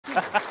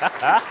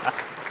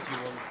you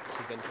want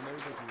presenter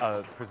mode?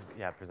 Or do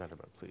you Yeah, presenter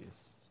mode,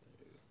 please.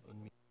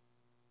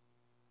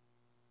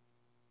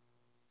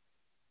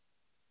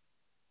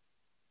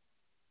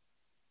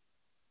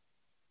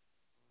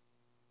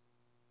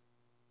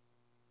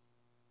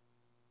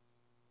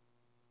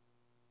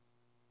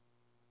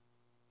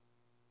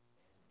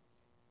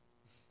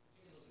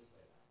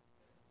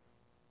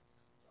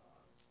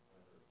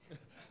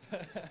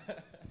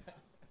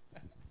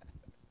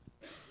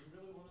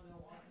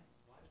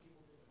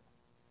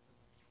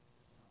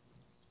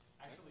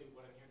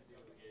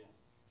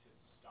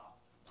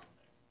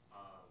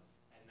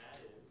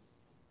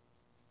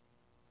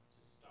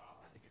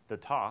 The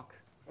talk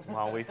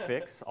while we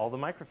fix all the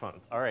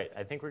microphones. All right,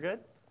 I think we're good?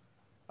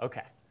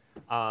 OK.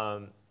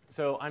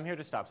 So I'm here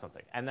to stop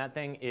something, and that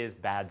thing is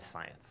bad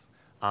science.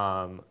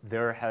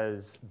 There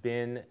has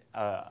been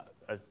a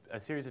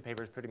series of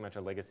papers, pretty much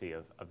a legacy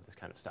of this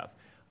kind of stuff.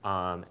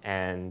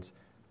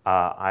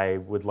 I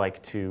would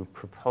like to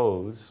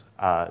propose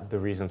the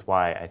reasons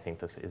why I think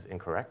this is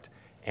incorrect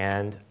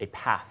and a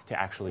path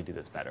to actually do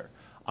this better.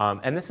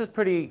 And this is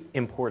pretty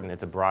important.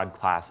 It's a broad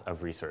class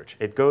of research.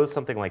 It goes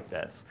something like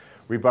this.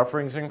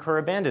 Rebufferings incur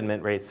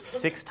abandonment rates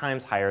 6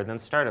 times higher than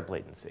startup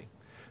latency.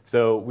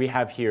 So we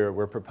have here,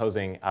 we're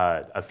proposing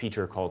a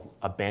feature called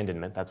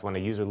abandonment. That's when a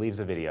user leaves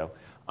a video.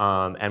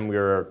 And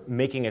we're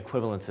making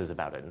equivalences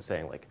about it and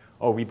saying, like,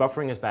 oh,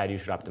 rebuffering is bad. You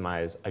should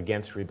optimize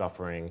against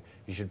rebuffering.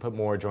 You should put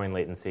more join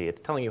latency.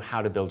 It's telling you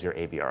how to build your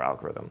ABR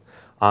algorithm.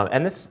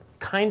 And this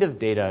kind of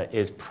data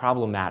is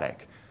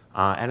problematic.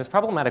 And it's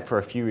problematic for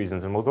a few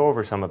reasons, and we'll go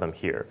over some of them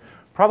here.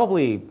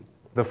 Probably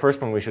the first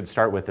one we should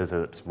start with is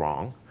it's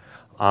wrong.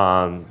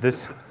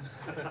 This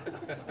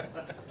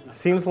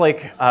seems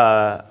like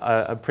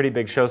a pretty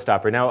big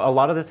showstopper. Now, a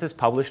lot of this is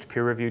published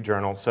peer-reviewed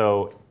journals,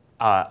 so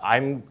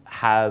I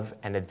have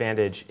an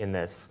advantage in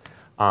this.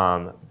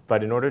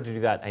 But in order to do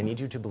that, I need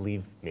you to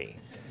believe me.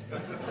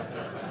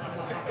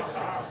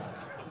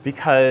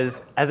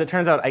 Because, as it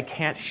turns out, I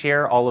can't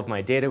share all of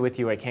my data with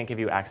you. I can't give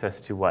you access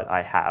to what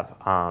I have.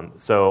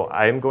 So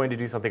I am going to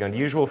do something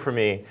unusual for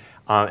me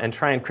and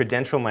try and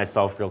credential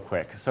myself real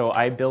quick. So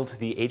I built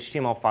the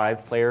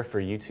HTML5 player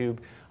for YouTube.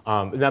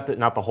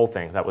 Not the whole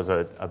thing. That was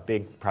a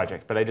big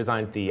project. But I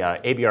designed the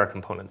ABR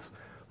components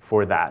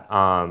for that.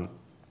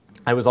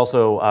 I was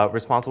also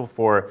responsible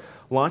for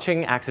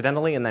launching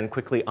accidentally and then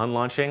quickly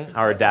unlaunching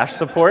our Dash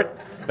support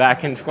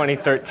back in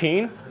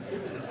 2013.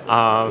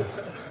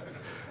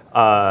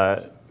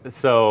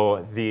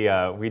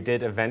 We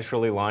did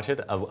eventually launch it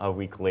a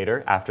week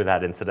later after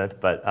that incident.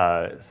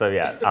 But so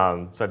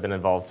I've been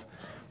involved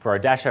for our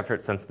Dash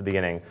effort since the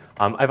beginning.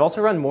 I've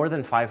also run more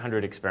than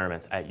 500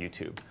 experiments at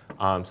YouTube.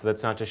 So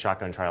that's not just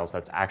shotgun trials.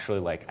 That's actually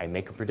like I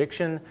make a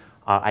prediction,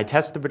 I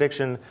test the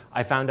prediction,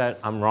 I found out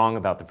I'm wrong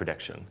about the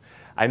prediction.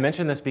 I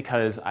mention this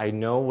because I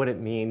know what it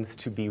means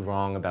to be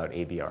wrong about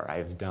ABR.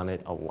 I've done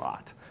it a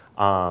lot.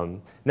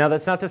 Now,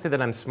 that's not to say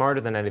that I'm smarter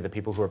than any of the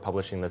people who are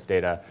publishing this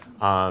data.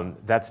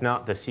 That's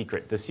not the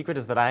secret. The secret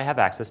is that I have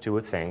access to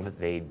a thing that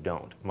they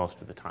don't most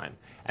of the time.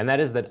 And that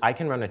is that I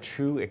can run a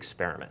true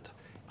experiment.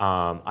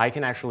 I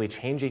can actually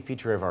change a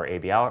feature of our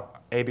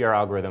ABR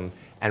algorithm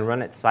and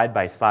run it side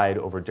by side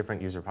over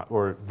different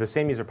or the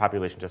same user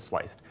population just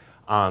sliced.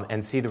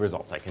 And see the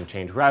results. I can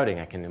change routing,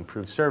 I can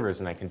improve servers,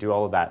 and I can do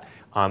all of that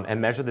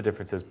and measure the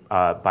differences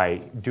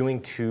by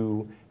doing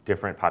 2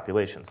 different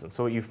populations. And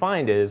so what you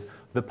find is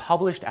the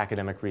published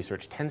academic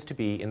research tends to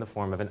be in the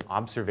form of an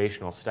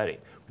observational study,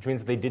 which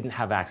means they didn't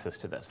have access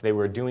to this. They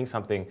were doing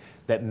something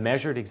that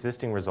measured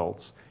existing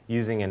results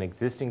using an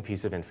existing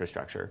piece of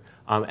infrastructure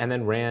and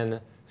then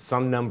ran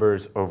some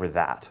numbers over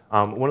that.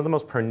 One of the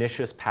most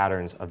pernicious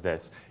patterns of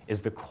this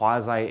is the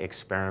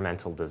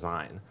quasi-experimental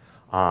design.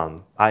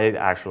 I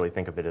actually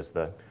think of it as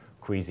the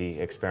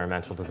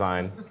queasy-experimental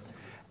design.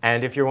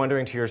 And if you're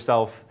wondering to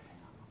yourself,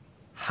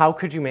 how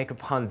could you make a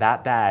pun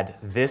that bad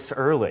this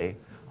early?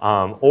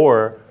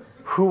 Or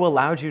who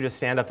allowed you to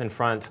stand up in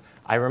front?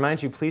 I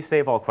remind you, please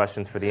save all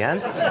questions for the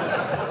end.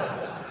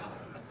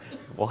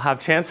 We'll have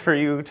a chance for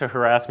you to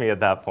harass me at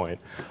that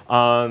point.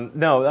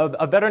 No,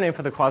 a better name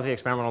for the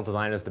quasi-experimental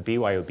design is the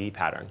BYOB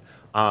pattern.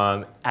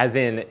 As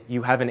in,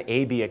 you have an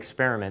A-B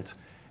experiment.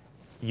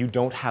 You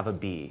don't have a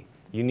B.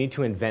 You need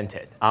to invent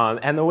it.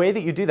 And the way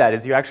that you do that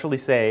is you actually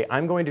say,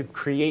 I'm going to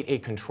create a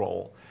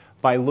control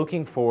by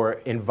looking for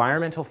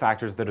environmental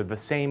factors that are the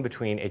same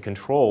between a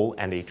control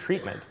and a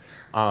treatment,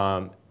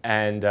 and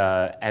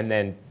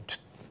then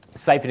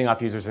siphoning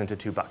off users into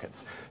 2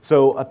 buckets.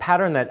 So a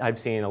pattern that I've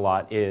seen a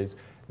lot is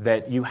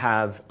that you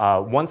have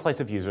one slice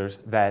of users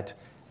that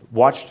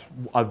watched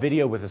a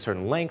video with a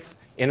certain length,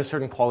 in a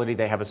certain quality,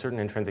 they have a certain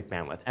intrinsic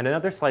bandwidth, and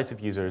another slice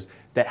of users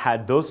that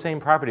had those same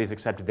properties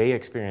except they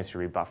experienced a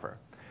rebuffer.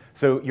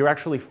 So you're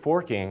actually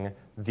forking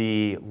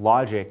the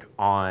logic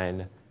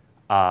on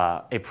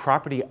a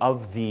property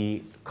of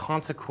the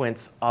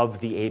consequence of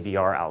the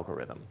ABR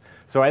algorithm.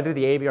 So either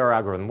the ABR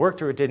algorithm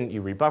worked or it didn't,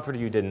 you rebuffered or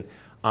you didn't.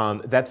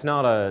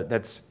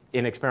 That's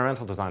in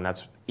experimental design,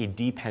 that's a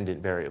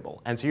dependent variable.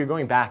 And so you're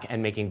going back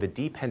and making the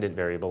dependent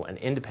variable an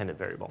independent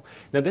variable.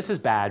 Now this is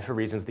bad for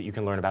reasons that you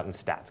can learn about in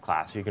stats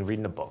class, or you can read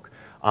in a book.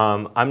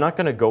 I'm not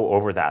going to go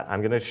over that.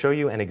 I'm going to show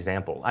you an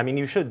example. I mean,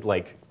 you should,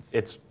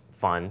 it's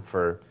fun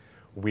for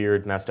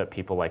weird, messed up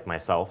people like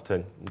myself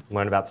to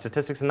learn about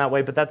statistics in that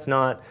way, but that's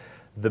not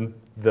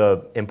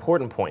the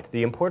important point.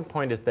 The important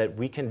point is that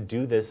we can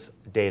do this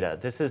data.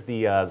 This is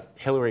the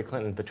Hillary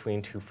Clinton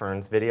Between Two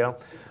Ferns video.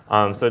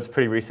 So it's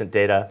pretty recent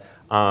data.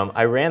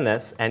 I ran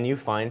this, and you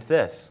find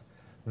this.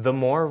 The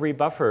more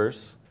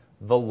rebuffers,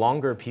 the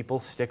longer people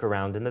stick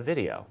around in the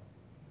video.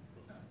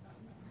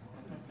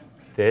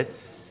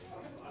 This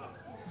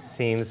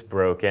seems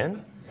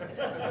broken.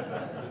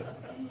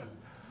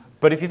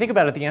 But if you think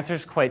about it, the answer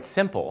is quite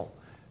simple.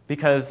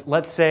 Because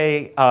let's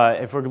say,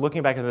 if we're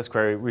looking back at this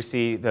query, we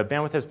see the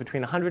bandwidth is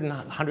between 100 and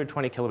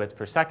 120 kilobits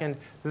per second.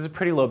 This is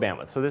pretty low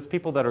bandwidth. So there's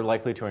people that are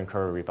likely to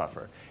incur a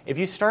rebuffer. If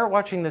you start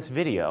watching this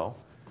video,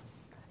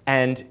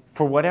 and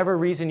for whatever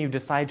reason you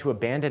decide to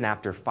abandon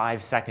after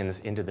 5 seconds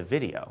into the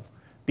video,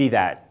 be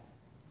that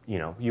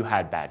you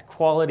had bad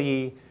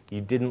quality, you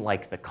didn't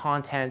like the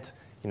content,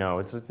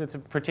 it's a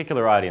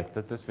particular audience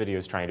that this video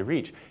is trying to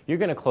reach, you're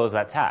going to close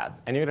that tab.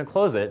 And you're going to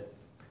close it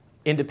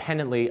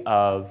independently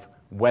of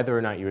whether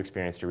or not you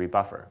experienced a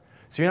rebuffer.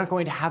 So you're not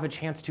going to have a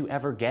chance to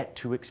ever get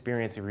to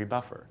experience a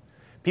rebuffer.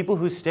 People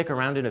who stick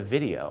around in a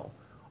video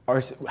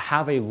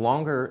have a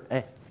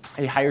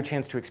higher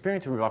chance to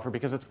experience a rebuffer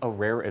because it's a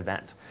rare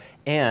event.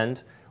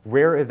 And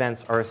rare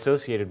events are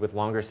associated with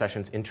longer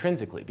sessions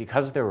intrinsically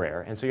because they're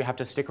rare, and so you have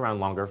to stick around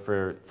longer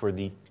for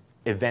the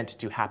event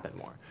to happen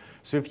more.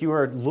 So if you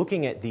are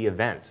looking at the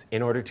events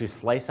in order to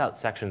slice out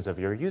sections of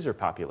your user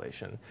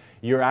population,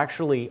 you're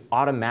actually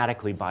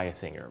automatically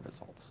biasing your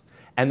results.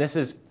 And this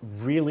is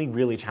really,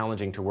 really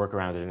challenging to work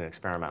around in an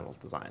experimental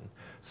design.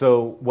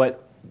 So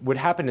what would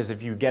happen is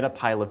if you get a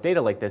pile of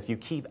data like this, you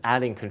keep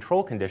adding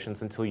control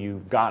conditions until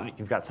you've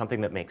got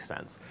something that makes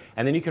sense.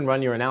 And then you can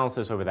run your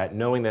analysis over that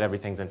knowing that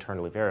everything's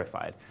internally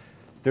verified.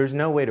 There's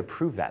no way to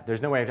prove that.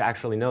 There's no way to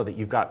actually know that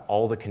you've got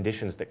all the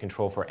conditions that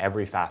control for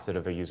every facet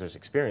of a user's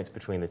experience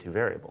between the two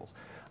variables.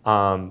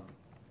 And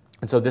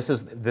so this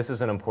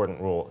is an important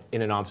rule.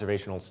 In an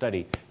observational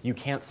study, you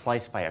can't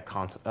slice by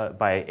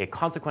a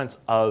consequence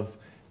of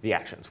the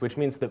actions, which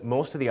means that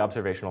most of the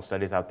observational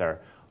studies out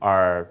there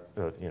are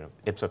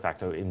ipso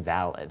facto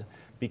invalid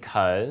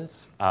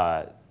because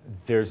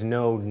there's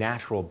no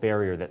natural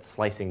barrier that's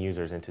slicing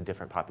users into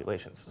different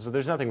populations. So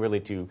there's nothing really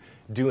to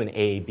do an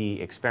A-B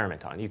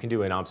experiment on. You can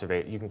do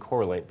you can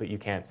correlate, but you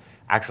can't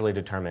actually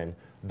determine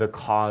the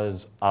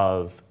cause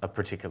of a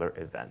particular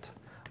event.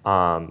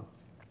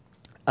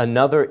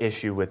 Another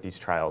issue with these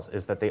trials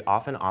is that they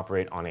often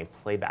operate on a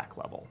playback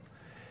level.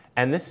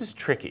 And this is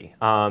tricky.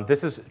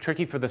 This is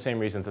tricky for the same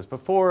reasons as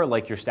before,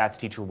 like your stats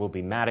teacher will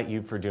be mad at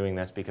you for doing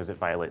this because it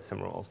violates some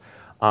rules.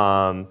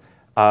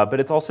 But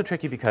it's also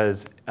tricky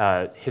because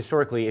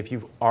historically, if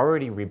you've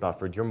already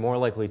rebuffered, you're more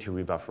likely to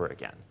rebuffer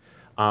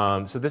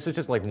again. So this is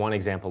just like one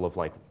example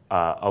of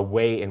a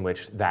way in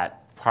which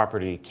that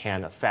property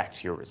can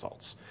affect your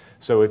results.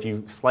 So if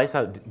you slice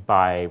out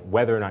by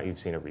whether or not you've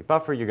seen a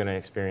rebuffer, you're going to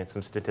experience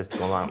some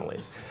statistical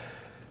anomalies.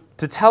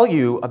 To tell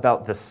you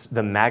about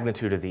the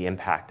magnitude of the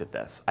impact of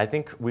this, I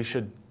think we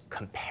should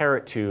compare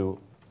it to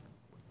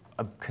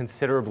a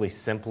considerably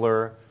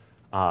simpler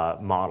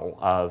model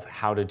of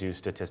how to do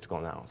statistical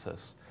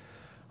analysis.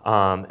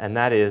 And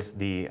that is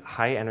the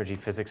high-energy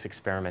physics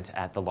experiment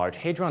at the Large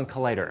Hadron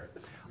Collider,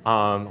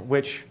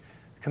 which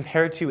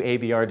compared to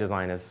ABR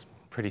design is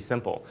pretty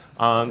simple.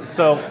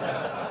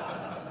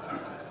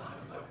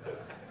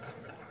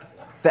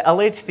 The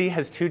LHC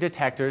has two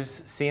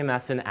detectors,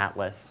 CMS and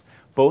Atlas.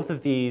 Both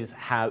of these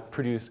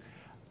produce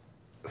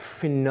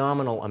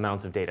phenomenal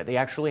amounts of data. They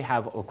actually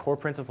have a core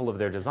principle of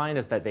their design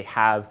is that they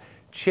have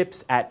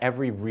chips at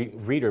every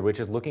reader, which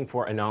is looking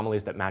for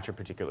anomalies that match a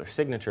particular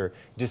signature,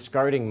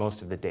 discarding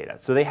most of the data.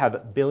 So they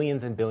have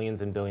billions and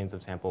billions and billions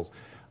of samples,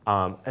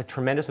 a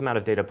tremendous amount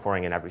of data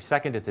pouring in every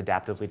second. It's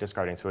adaptively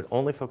discarding, so it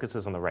only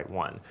focuses on the right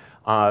one.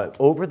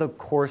 Over the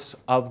course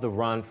of the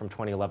run from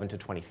 2011 to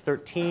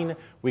 2013,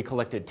 we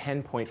collected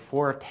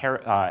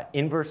 10.4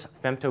 inverse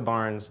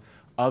femtobarns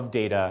of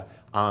data,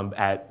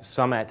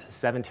 some at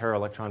 7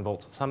 tera-electron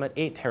volts, some at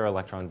 8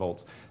 tera-electron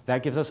volts.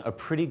 That gives us a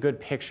pretty good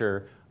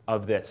picture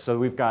of this. So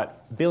we've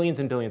got billions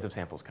and billions of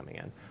samples coming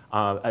in.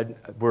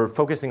 We're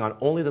focusing on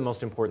only the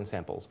most important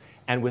samples.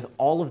 And with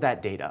all of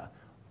that data,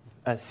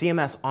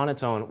 CMS on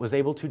its own was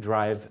able to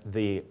drive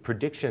the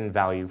prediction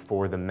value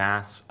for the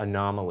mass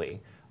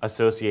anomaly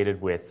associated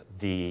with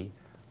the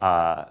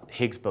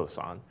Higgs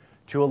boson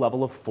to a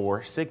level of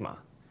 4 sigma.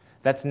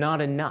 That's not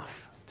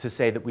enough to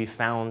say that we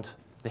found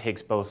the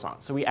Higgs boson.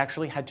 So we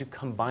actually had to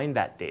combine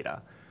that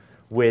data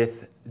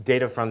with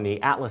data from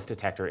the Atlas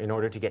detector in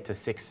order to get to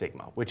 6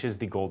 sigma, which is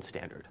the gold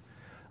standard.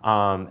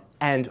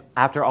 And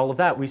after all of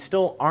that, we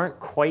still aren't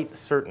quite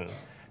certain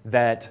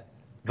that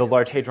the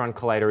Large Hadron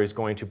Collider is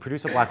going to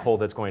produce a black hole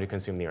that's going to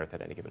consume the Earth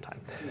at any given time.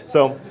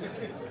 So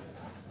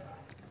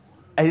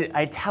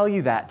I tell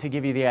you that to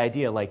give you the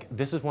idea, like,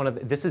 this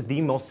is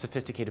the most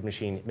sophisticated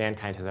machine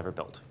mankind has ever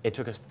built. It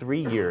took us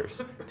 3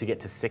 years to get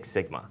to 6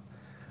 sigma.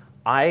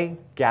 I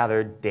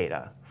gathered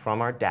data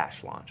from our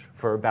Dash launch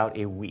for about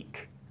a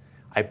week.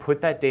 I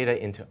put that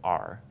data into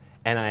R,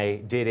 and I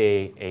did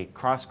a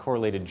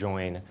cross-correlated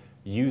join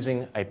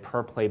using a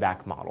per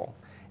playback model,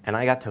 and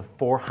I got to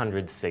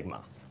 400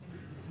 sigma.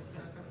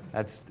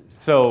 This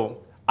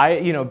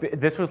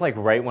was like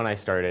right when I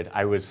started.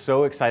 I was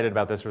so excited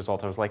about this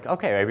result. I was like,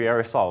 okay,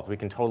 ABR is solved. We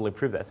can totally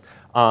prove this.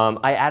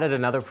 I added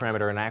another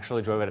parameter, and I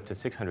actually drove it up to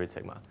 600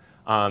 sigma.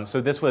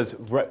 So this was,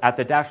 at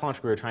the Dash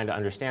launch, we were trying to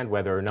understand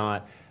whether or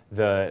not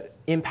the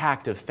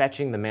impact of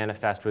fetching the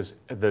manifest was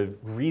the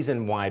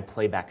reason why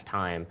playback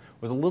time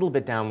was a little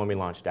bit down when we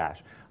launched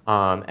Dash.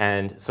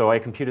 And so I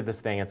computed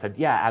this thing and said,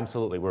 yeah,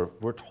 absolutely,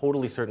 we're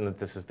totally certain that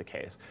this is the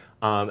case.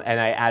 And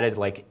I added,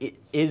 like,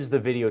 is the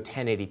video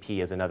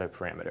 1080p as another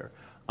parameter,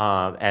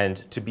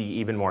 and to be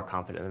even more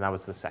confident, and that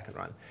was the second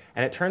run.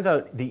 And it turns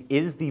out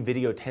is the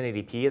video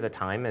 1080p at the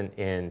time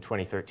in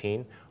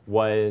 2013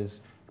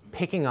 was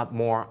picking up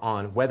more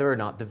on whether or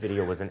not the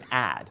video was an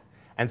ad.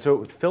 And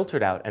so it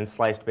filtered out and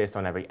sliced based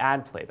on every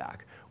ad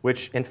playback,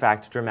 which in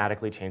fact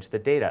dramatically changed the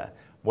data.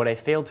 What I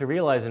failed to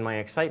realize in my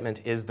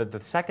excitement is that the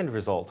second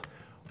result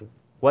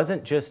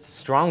wasn't just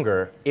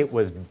stronger, it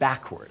was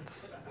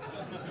backwards.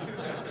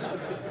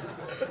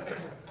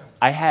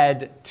 I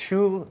had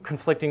 2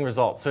 conflicting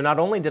results. So not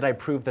only did I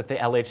prove that the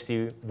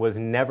LHC was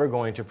never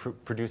going to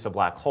produce a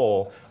black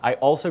hole, I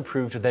also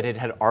proved that it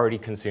had already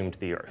consumed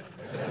the Earth.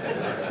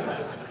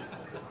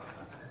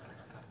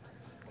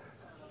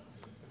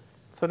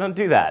 So don't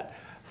do that.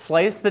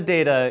 Slice the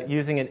data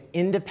using an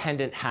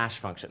independent hash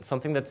function,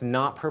 something that's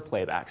not per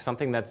playback,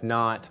 something that's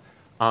not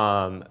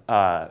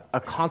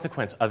a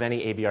consequence of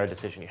any ABR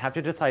decision. You have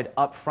to decide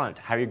up front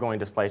how you're going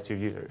to slice your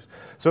users.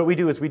 So what we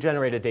do is we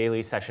generate a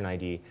daily session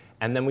ID,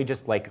 and then we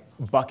just like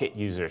bucket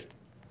users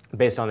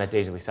based on that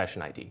daily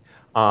session ID.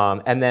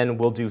 And then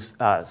we'll do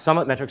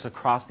sum-up metrics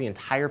across the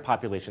entire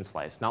population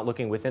slice, not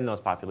looking within those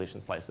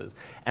population slices.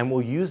 And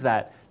we'll use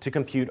that to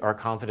compute our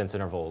confidence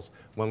intervals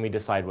when we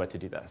decide what to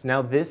do this.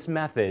 Now, this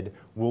method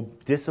will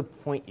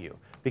disappoint you,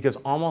 because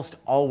almost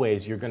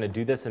always you're going to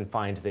do this and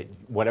find that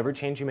whatever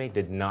change you made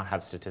did not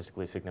have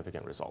statistically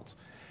significant results.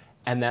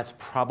 And that's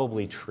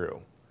probably true.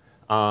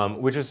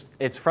 Which is,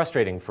 it's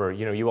frustrating for,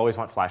 you always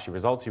want flashy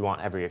results. You want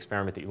every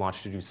experiment that you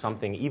launch to do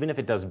something. Even if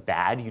it does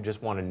bad, you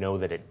just want to know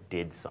that it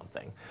did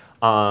something.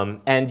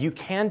 And you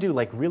can do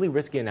like really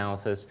risky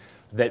analysis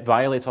that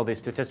violates all these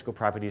statistical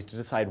properties to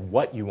decide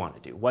what you want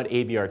to do, what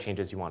ABR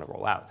changes you want to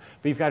roll out.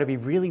 But you've got to be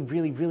really,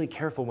 really, really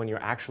careful when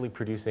you're actually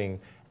producing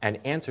an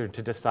answer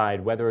to decide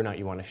whether or not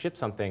you want to ship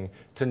something,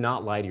 to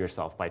not lie to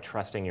yourself by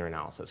trusting your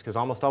analysis. Because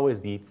almost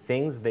always the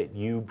things that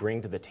you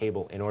bring to the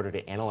table in order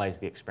to analyze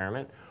the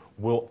experiment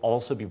will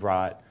also be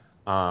brought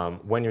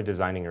when you're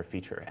designing your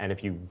feature. And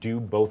if you do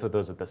both of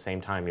those at the same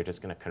time, you're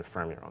just going to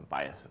confirm your own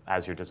bias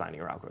as you're designing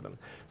your algorithm.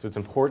 So it's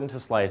important to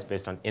slice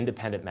based on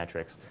independent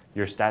metrics.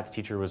 Your stats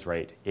teacher was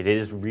right. It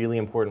is really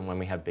important when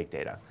we have big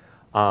data.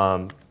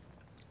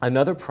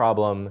 Another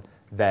problem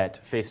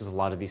that faces a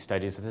lot of these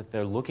studies is that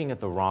they're looking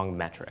at the wrong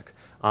metric.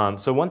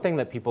 So one thing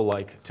that people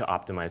like to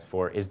optimize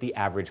for is the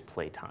average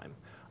play time.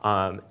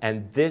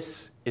 And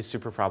this is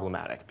super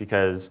problematic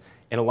because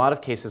in a lot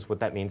of cases, what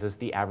that means is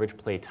the average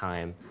play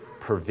time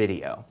per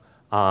video.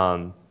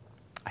 I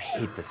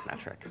hate this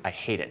metric. I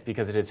hate it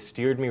because it has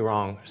steered me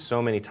wrong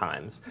so many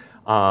times.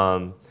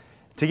 To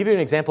give you an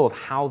example of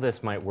how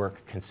this might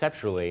work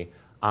conceptually,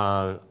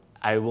 I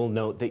will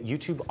note that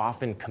YouTube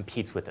often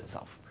competes with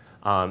itself.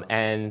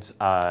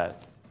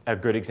 A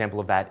good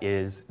example of that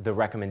is the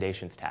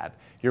recommendations tab.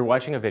 You're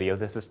watching a video.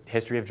 This is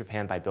History of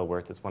Japan by Bill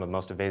Wirtz. It's one of the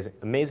most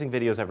amazing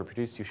videos ever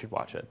produced. You should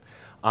watch it.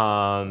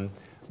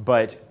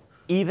 But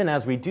even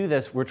as we do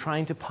this, we're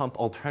trying to pump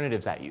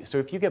alternatives at you. So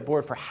if you get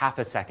bored for half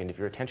a second, if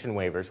your attention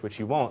wavers, which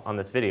you won't on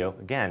this video,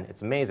 again,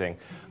 it's amazing,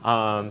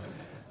 but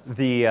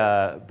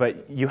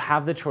you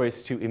have the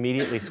choice to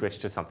immediately switch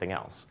to something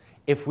else.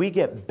 If we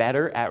get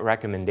better at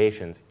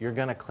recommendations, you're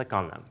going to click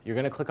on them. You're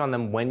going to click on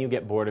them when you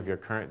get bored of your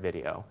current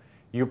video.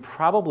 You're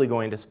probably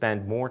going to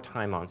spend more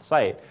time on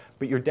site,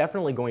 but you're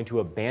definitely going to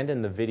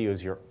abandon the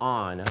videos you're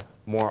on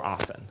more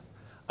often.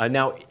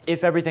 Now,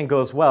 if everything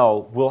goes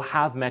well, we'll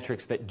have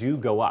metrics that do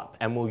go up,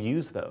 and we'll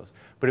use those.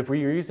 But if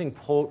we're using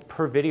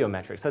per video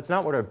metrics, that's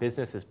not what our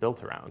business is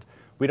built around.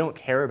 We don't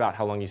care about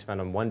how long you spend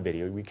on one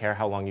video. We care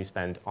how long you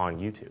spend on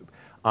YouTube.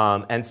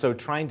 And so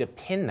trying to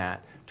pin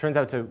that turns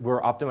out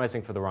we're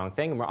optimizing for the wrong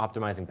thing, and we're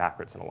optimizing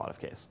backwards in a lot of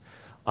cases.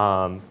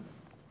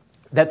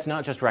 That's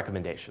not just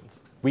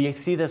recommendations. We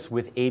see this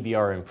with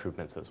ABR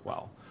improvements as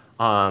well.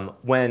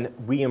 When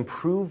we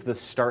improve the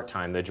start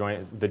time, the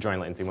join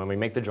latency, when we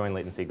make the join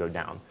latency go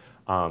down,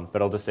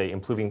 but I'll just say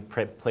improving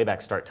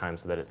playback start time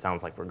so that it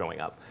sounds like we're going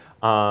up.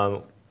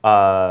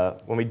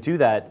 When we do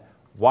that,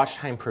 watch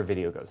time per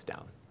video goes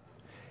down.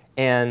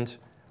 And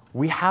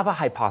We have a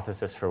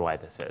hypothesis for why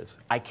this is.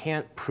 I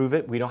can't prove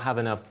it. We don't have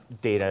enough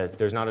data.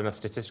 There's not enough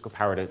statistical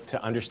power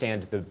to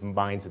understand the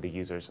minds of the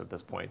users at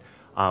this point.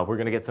 We're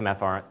going to get some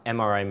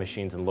MRI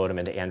machines and load them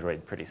into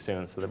Android pretty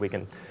soon so that we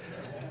can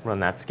run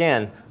that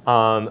scan.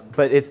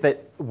 But it's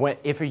that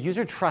if a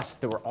user trusts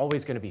that we're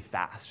always going to be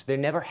fast, they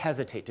never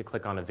hesitate to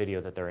click on a video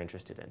that they're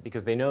interested in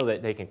because they know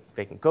that they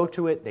can go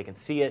to it, they can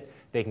see it,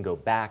 they can go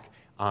back.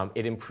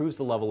 It improves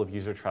the level of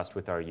user trust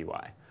with our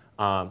UI.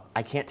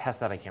 I can't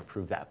test that. I can't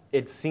prove that.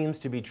 It seems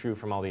to be true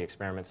from all the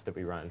experiments that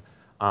we run,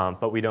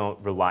 but we don't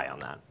rely on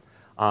that.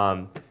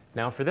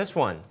 Now for this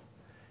one,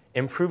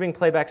 improving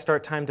playback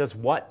start time does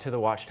what to the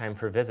watch time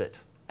per visit?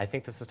 I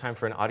think this is time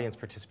for an audience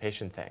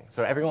participation thing.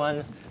 So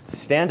everyone,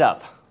 stand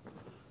up.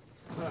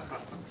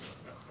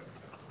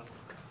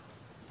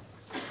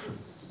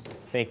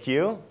 Thank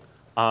you.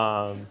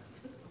 All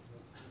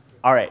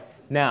right,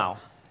 now,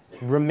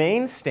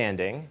 remain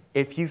standing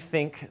if you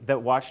think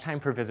that watch time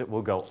per visit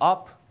will go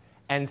up,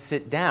 and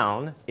sit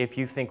down if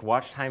you think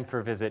watch time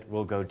per visit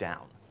will go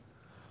down.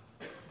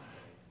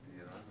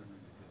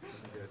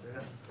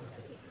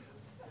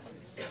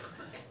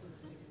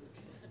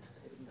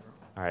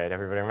 All right,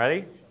 everybody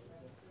ready?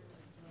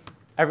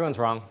 Everyone's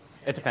wrong.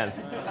 It depends.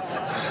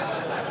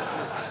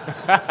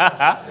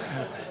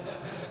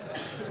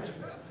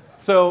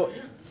 So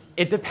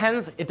it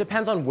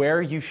depends on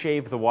where you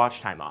shave the watch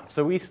time off.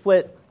 So we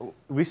split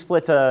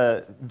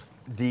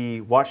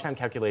the watch time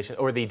calculation,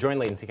 or the join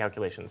latency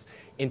calculations,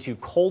 into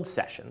cold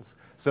sessions.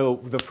 So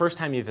the first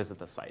time you visit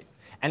the site.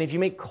 And if you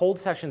make cold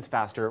sessions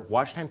faster,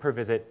 watch time per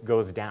visit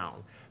goes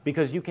down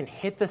because you can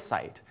hit the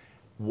site,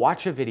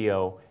 watch a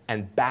video,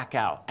 and back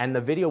out. And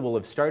the video will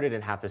have started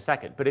in half a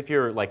second. But if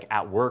you're like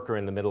at work or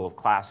in the middle of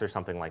class or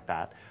something like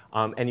that,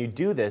 and you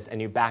do this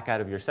and you back out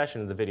of your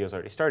session and the video's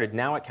already started,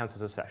 now it counts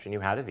as a session. You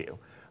had a view.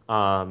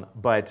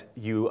 But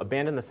you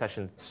abandon the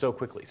session so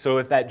quickly. So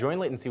if that join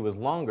latency was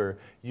longer,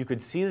 you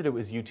could see that it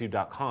was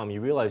youtube.com.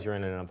 You realize you're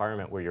in an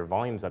environment where your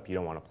volume's up, you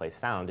don't want to play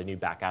sound, and you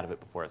back out of it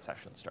before a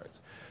session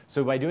starts.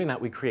 So by doing that,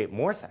 we create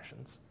more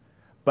sessions.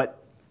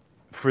 But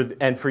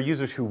for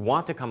users who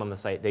want to come on the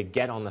site, they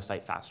get on the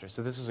site faster.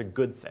 So this is a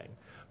good thing.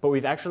 But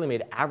we've actually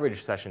made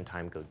average session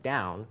time go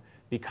down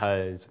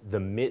because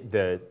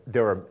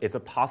it's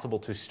possible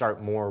to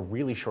start more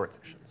really short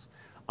sessions.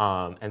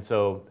 And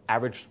so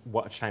average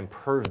watch time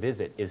per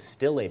visit is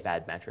still a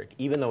bad metric,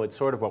 even though it's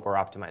sort of what we're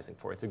optimizing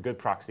for. It's a good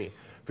proxy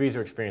for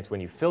user experience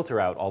when you filter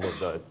out all of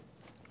the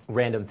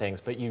random things.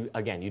 But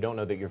again, you don't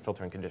know that your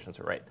filtering conditions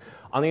are right.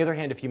 On the other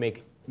hand, if you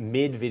make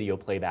mid-video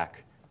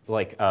playback,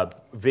 like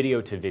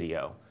video to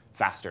video,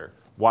 faster,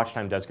 watch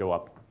time does go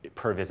up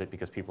per visit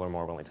because people are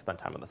more willing to spend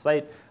time on the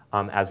site,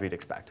 as we'd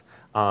expect.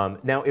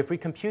 Now, if we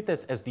compute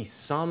this as the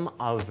sum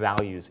of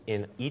values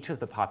in each of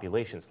the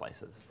population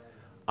slices,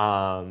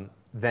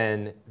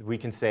 then we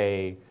can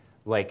say,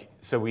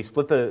 so we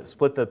split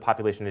the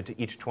population into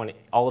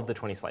all of the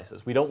 20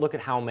 slices. We don't look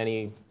at how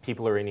many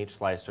people are in each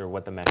slice or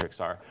what the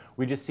metrics are.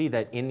 We just see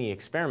that in the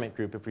experiment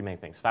group, if we make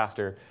things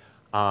faster,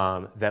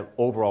 that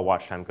overall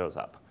watch time goes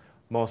up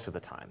most of the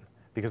time.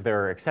 Because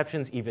there are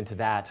exceptions even to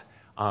that,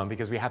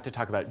 because we have to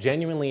talk about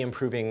genuinely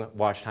improving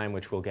watch time,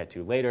 which we'll get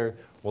to later.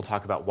 We'll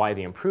talk about why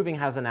the improving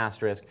has an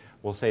asterisk.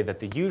 We'll say that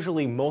the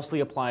usually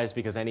mostly applies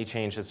because any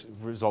change is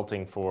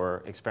resulting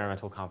for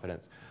experimental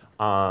confidence.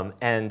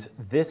 And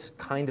this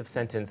kind of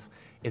sentence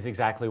is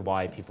exactly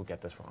why people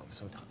get this wrong.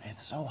 So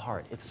it's so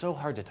hard. It's so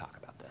hard to talk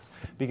about this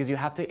because you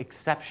have to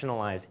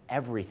exceptionalize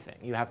everything.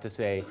 You have to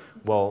say,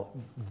 well,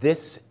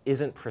 this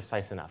isn't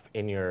precise enough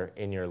in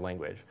your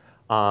language.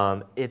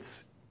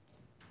 It's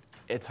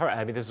hard.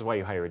 I mean, this is why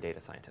you hire a data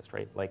scientist,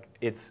 right? Like,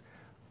 it's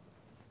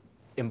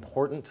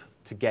important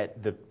to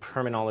get the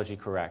terminology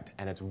correct,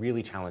 and it's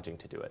really challenging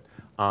to do it.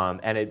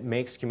 And it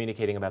makes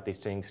communicating about these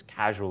things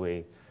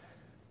casually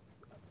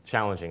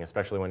challenging,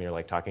 especially when you're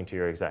like talking to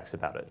your execs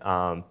about it.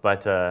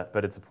 But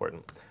it's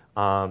important.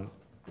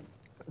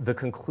 The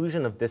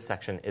conclusion of this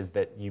section is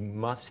that you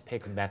must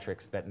pick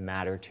metrics that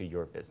matter to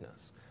your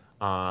business.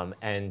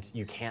 And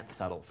you can't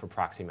settle for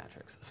proxy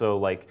metrics. So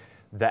like,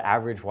 the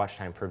average watch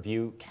time per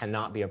view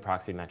cannot be a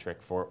proxy metric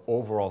for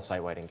overall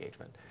site-wide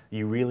engagement.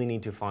 You really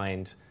need to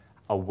find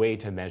a way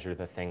to measure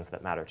the things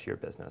that matter to your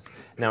business.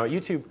 Now at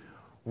YouTube,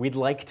 we'd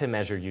like to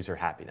measure user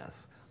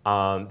happiness.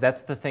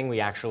 That's the thing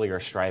we actually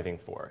are striving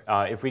for.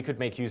 If we could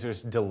make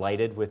users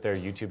delighted with their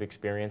YouTube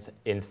experience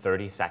in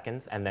 30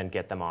 seconds and then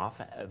get them off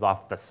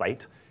the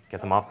site,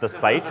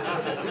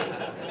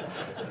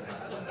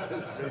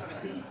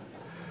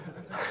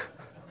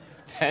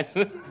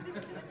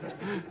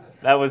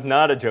 that was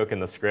not a joke in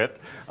the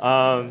script.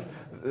 Then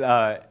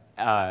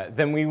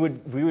we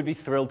would be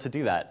thrilled to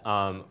do that.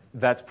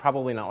 That's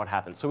probably not what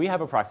happens. So we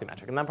have a proxy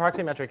metric, and that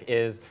proxy metric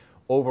is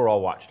overall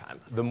watch time.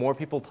 The more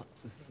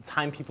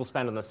time people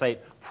spend on the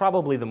site,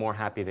 probably the more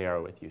happy they are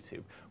with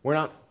YouTube. We're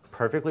not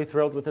perfectly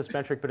thrilled with this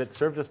metric, but it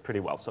served us pretty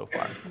well so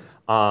far.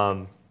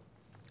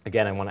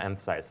 Again, I want to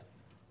emphasize,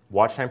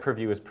 watch time per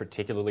view is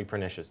particularly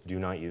pernicious. Do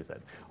not use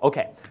it.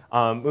 OK,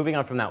 moving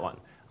on from that one.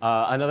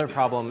 Another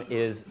problem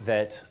is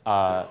that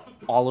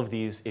all of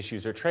these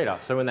issues are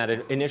trade-offs. So in that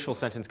initial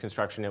sentence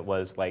construction, it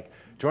was like,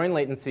 join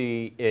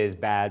latency is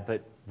bad,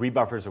 but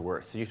rebuffers are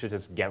worse. So you should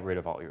just get rid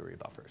of all your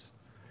rebuffers.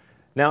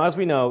 Now, as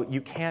we know, you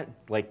can't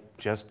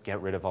just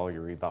get rid of all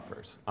your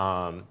rebuffers.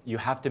 You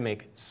have to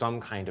make some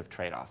kind of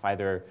trade-off.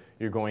 Either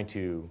you're going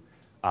to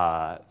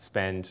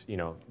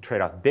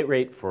trade off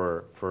bitrate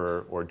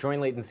or join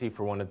latency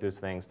for one of those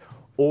things,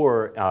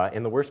 or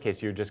in the worst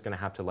case, you're just going to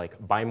have to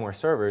buy more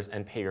servers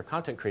and pay your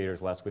content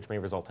creators less, which may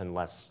result in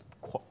less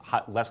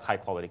high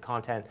quality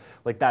content.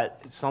 Like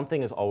that,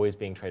 something is always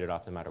being traded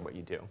off no matter what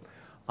you do.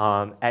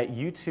 At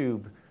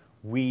YouTube,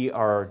 we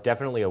are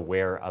definitely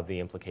aware of the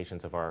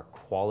implications of our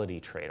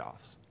quality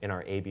trade-offs in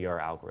our ABR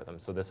algorithm.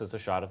 So this is a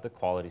shot of the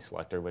quality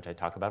selector, which I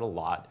talk about a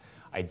lot.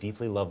 I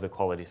deeply love the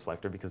quality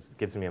selector because it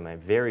gives me my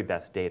very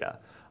best data.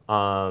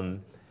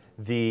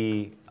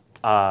 The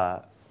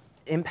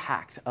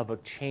impact of a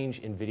change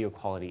in video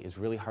quality is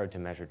really hard to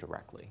measure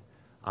directly.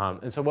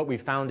 And so what we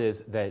found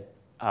is that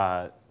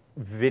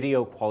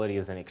video quality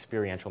is an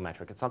experiential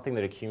metric. It's something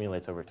that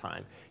accumulates over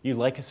time. You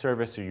like a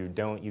service or you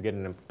don't, you get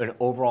an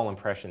overall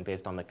impression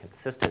based on the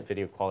consistent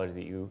video quality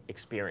that you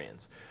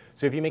experience.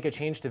 So if you make a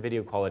change to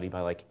video quality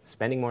by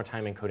spending more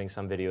time encoding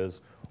some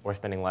videos or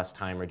spending less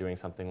time or doing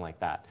something like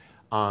that,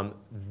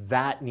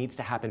 that needs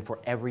to happen for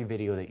every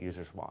video that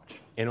users watch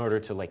in order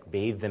to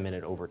bathe them in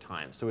it over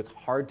time. So it's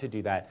hard to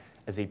do that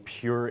as a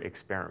pure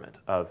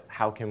experiment of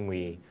how can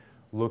we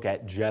look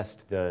at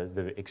just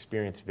the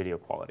experienced video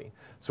quality.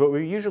 So what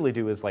we usually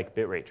do is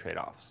bitrate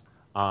trade-offs.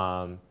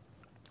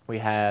 We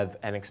have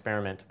an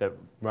experiment that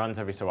runs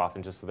every so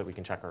often just so that we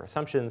can check our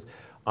assumptions.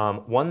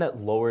 One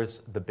that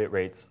lowers the bit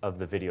rates of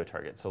the video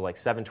target. So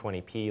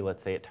 720p,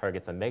 let's say it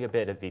targets a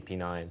megabit at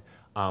VP9.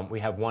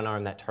 We have one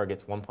arm that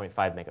targets 1.5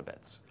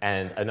 megabits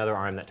and another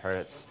arm that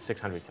targets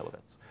 600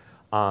 kilobits.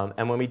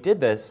 And when we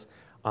did this,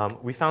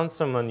 we found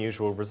some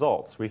unusual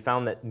results. We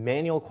found that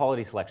manual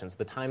quality selections,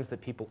 the times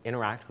that people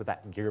interact with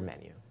that gear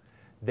menu,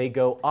 they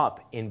go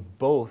up in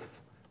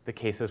both the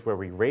cases where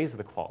we raise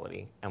the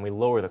quality and we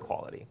lower the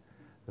quality.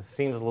 This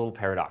seems a little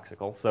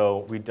paradoxical,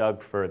 so we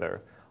dug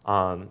further.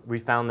 We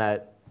found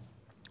that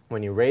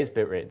when you raise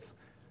bit rates,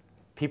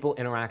 people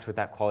interact with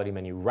that quality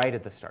menu right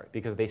at the start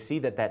because they see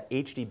that that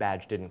HD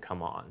badge didn't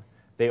come on.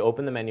 They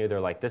open the menu,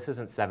 they're like, this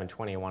isn't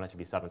 720, I want it to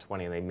be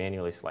 720, and they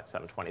manually select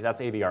 720.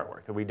 That's ABR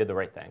work, that we did the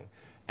right thing.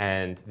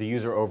 And the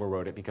user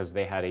overrode it because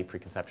they had a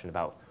preconception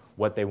about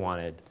what they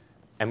wanted.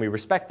 And we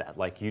respect that.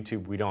 Like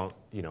YouTube, we don't,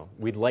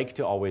 we'd like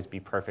to always be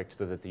perfect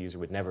so that the user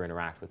would never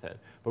interact with it.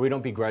 But we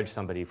don't begrudge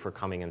somebody for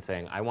coming and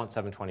saying, I want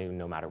 720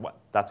 no matter what.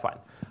 That's fine.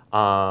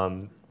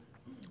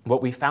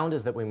 What we found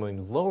is that when we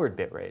lowered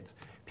bit rates,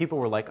 people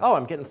were like, oh,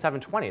 I'm getting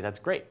 720. That's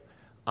great.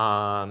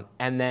 And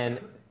then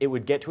it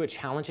would get to a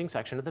challenging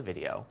section of the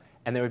video,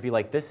 and they would be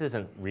like, this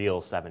isn't real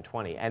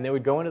 720. And they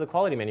would go into the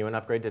quality menu and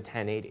upgrade to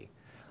 1080.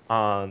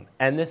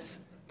 And this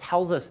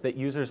tells us that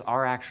users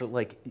are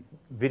actually,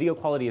 video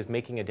quality is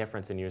making a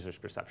difference in users'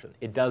 perception.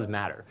 It does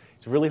matter.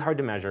 It's really hard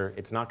to measure.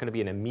 It's not going to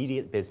be an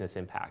immediate business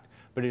impact,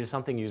 but it is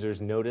something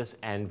users notice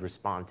and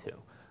respond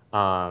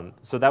to.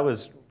 So that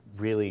was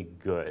really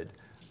good.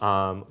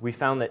 We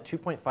found that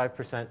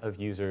 2.5% of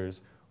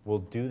users will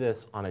do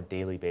this on a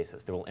daily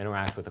basis. They will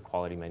interact with the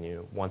quality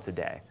menu once a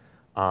day.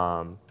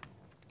 The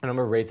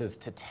number raises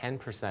to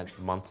 10%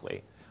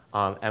 monthly.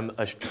 And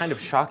a kind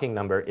of shocking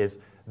number is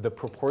the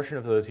proportion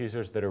of those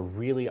users that are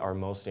really our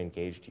most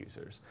engaged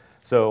users.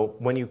 So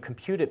when you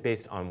compute it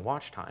based on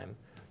watch time,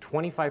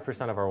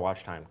 25% of our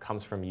watch time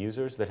comes from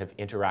users that have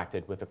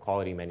interacted with the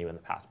quality menu in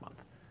the past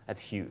month.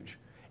 That's huge.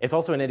 It's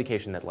also an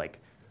indication that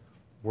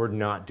we're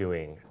not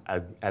doing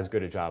as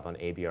good a job on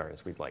ABR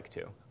as we'd like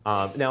to.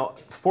 Now,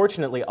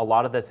 fortunately, a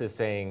lot of this is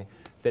saying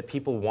that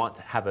people want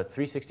to have a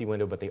 360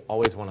 window, but they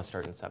always want to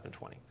start in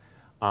 720.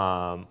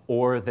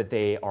 Or that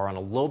they are on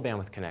a low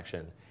bandwidth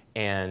connection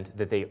and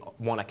that they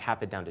want to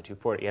cap it down to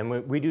 240.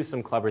 And we do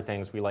some clever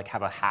things. We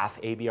have a half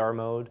ABR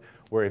mode,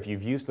 where if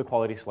you've used the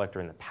quality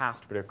selector in the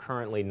past but are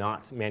currently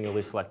not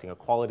manually selecting a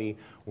quality,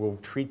 we'll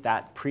treat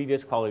that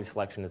previous quality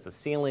selection as a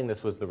ceiling.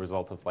 This was the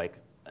result of a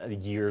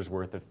year's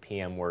worth of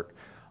PM work.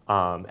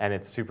 And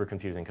it's super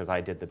confusing because I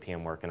did the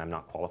PM work and I'm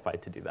not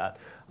qualified to do that.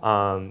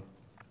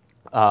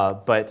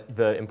 But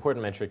the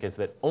important metric is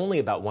that only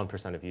about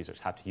 1% of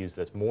users have to use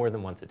this more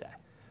than once a day.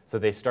 So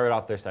they start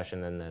off their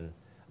session and then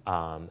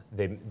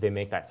they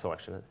make that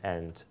selection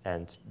and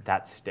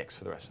that sticks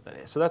for the rest of the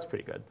day. So that's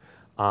pretty good.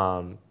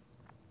 And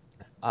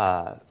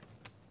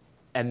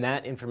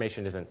that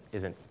information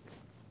isn't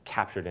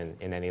captured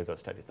in any of those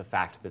studies. The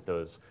fact that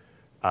those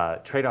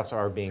trade-offs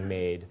are being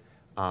made,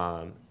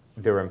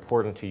 they're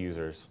important to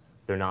users.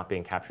 They're not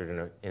being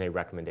captured in a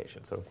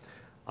recommendation. So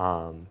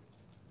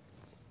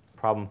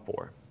problem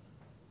 4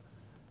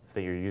 is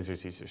that your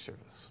users use your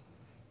service.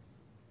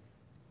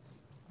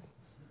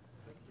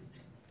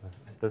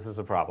 This is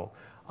a problem.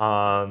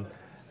 I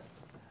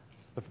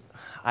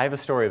have a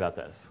story about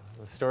this.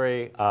 The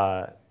story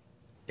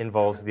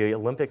involves the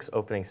Olympics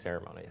opening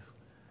ceremonies.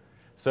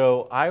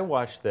 So I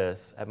watched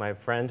this at my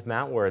friend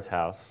Matt Ward's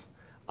house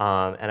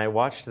And I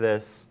watched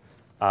this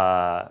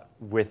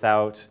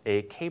without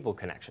a cable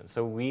connection.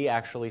 So we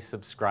actually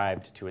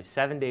subscribed to a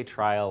 7-day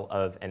trial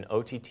of an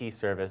OTT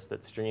service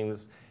that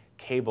streams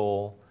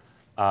cable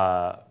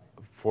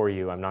for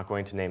you. I'm not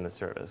going to name the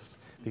service.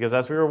 Because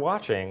as we were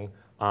watching,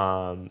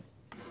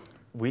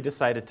 we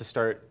decided to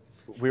start,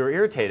 we were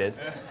irritated,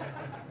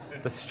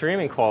 the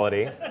streaming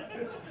quality.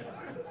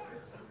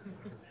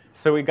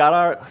 So we got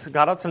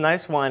out some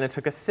nice wine and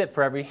took a sip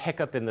for every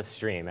hiccup in the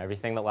stream,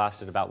 everything that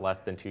lasted about less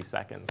than 2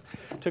 seconds.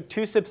 Took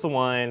 2 sips of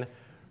wine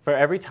for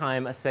every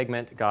time a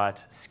segment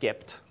got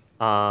skipped,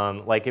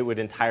 like it would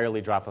entirely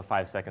drop a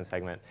 5-second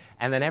segment.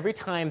 And then every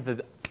time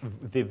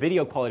the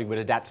video quality would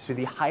adapt to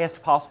the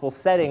highest possible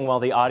setting while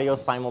the audio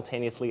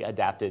simultaneously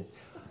adapted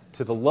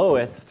to the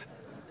lowest,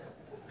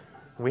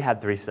 we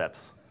had 3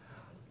 sips.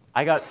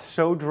 I got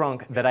so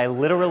drunk that I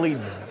literally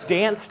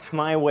danced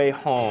my way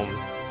home.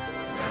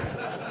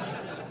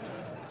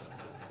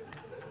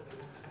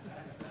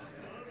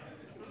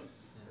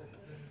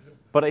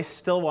 But I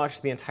still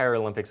watched the entire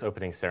Olympics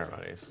opening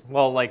ceremonies.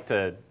 Well, like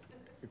to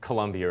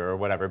Columbia or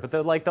whatever, but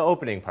the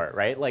opening part,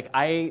 right? Like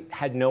I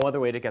had no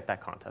other way to get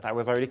that content. I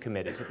was already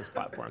committed to this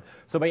platform.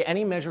 So by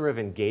any measure of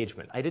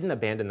engagement, I didn't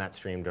abandon that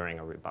stream during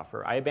a root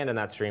buffer. I abandoned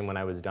that stream when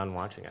I was done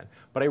watching it.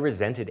 But I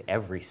resented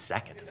every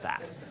second of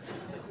that.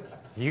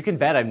 You can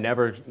bet I'm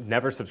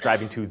never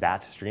subscribing to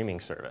that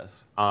streaming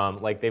service.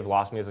 Like they've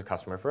lost me as a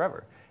customer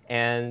forever.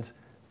 And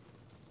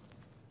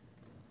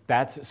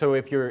so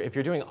if you're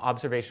doing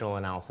observational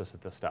analysis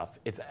of this stuff,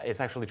 it's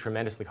actually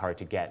tremendously hard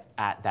to get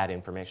at that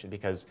information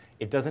because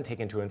it doesn't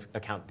take into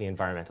account the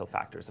environmental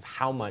factors of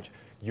how much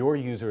your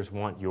users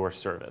want your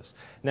service.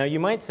 Now you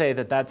might say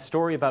that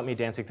story about me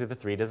dancing through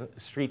the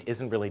street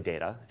isn't really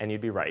data, and you'd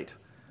be right.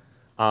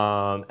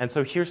 And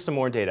so here's some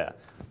more data.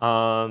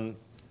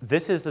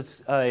 This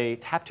is a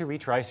tap to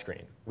retry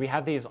screen. We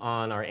have these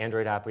on our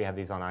Android app, we have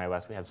these on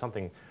iOS, we have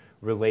something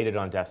related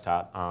on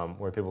desktop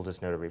where people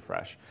just know to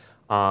refresh.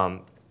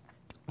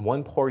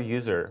 One poor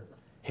user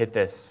hit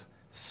this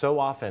so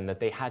often that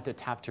they had to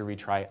tap to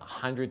retry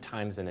 100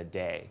 times in a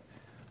day,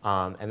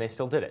 and they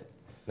still did it.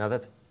 Now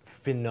that's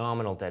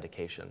phenomenal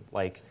dedication.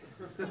 Like,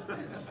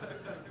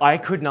 I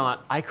could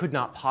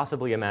not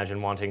possibly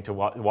imagine wanting to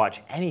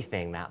watch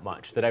anything that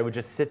much, that I would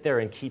just sit there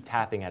and keep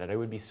tapping at it. I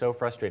would be so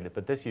frustrated,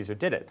 but this user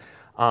did it.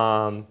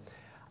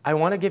 I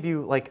want to give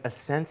you like a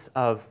sense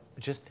of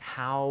just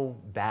how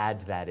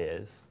bad that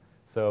is.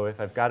 So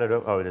if I've got it,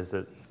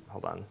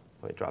 hold on.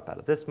 Let me drop out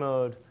of this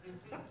mode.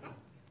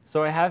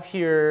 So I have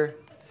here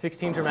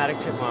 16 dramatic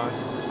chipmunks.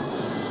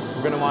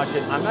 We're going to watch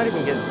it. I'm not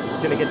even going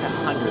to get to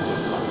hundreds of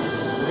songs.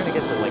 We're going to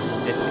get to like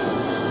 50.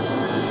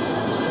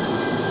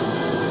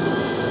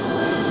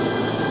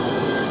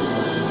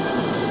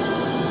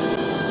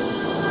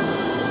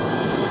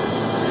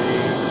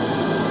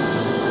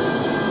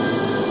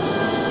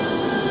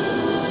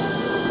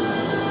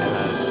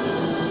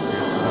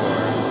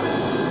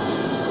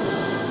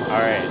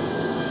 All right.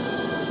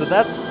 So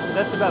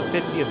that's about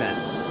 50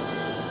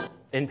 events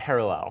in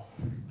parallel.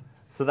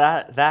 So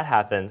that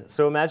happened.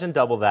 So imagine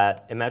double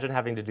that. Imagine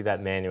having to do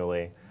that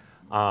manually.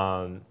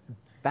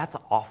 That's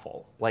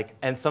awful. Like,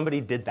 and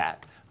somebody did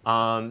that.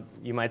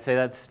 You might say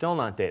that's still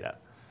not data.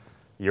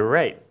 You're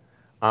right.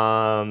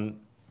 So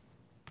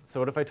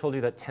what if I told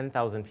you that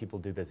 10,000 people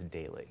do this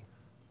daily?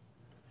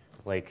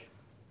 Like,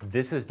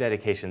 this is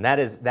dedication. That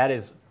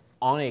is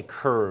on a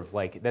curve.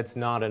 Like, that's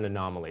not an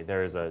anomaly.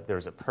 There's a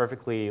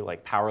perfectly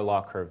like power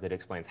law curve that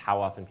explains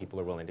how often people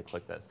are willing to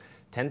click this.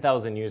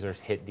 10,000 users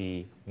hit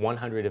the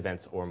 100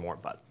 events or more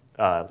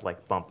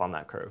like bump on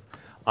that curve.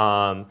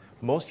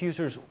 Most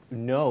users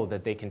know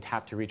that they can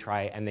tap to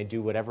retry, and they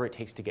do whatever it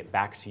takes to get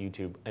back to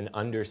YouTube in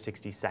under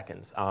 60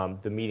 seconds,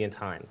 the median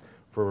time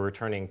for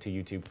returning to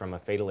YouTube from a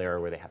fatal error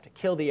where they have to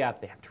kill the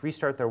app, they have to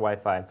restart their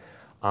Wi-Fi.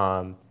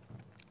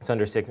 It's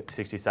under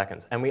 60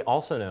 seconds. And we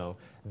also know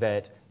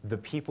that the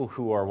people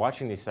who are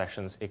watching these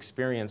sessions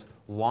experience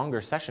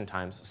longer session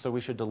times, so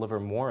we should deliver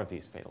more of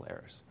these fatal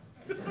errors.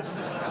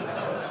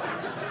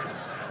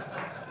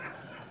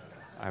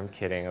 I'm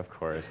kidding, of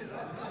course.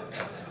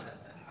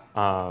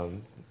 But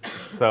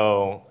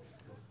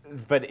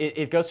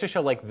it goes to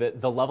show like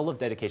the level of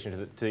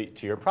dedication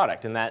to your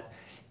product, and that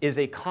is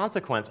a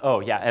consequence. Oh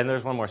yeah, and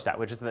there's one more stat,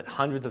 which is that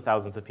hundreds of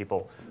thousands of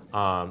people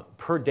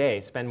per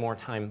day spend more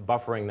time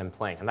buffering than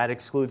playing, and that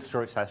excludes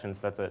short sessions.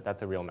 That's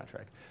a real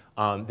metric.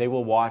 They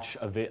will watch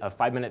a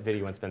 5-minute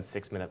video and spend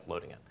 6 minutes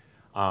loading it.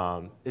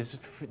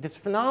 It's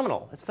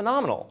phenomenal. It's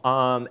phenomenal,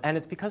 and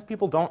it's because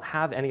people don't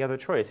have any other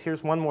choice.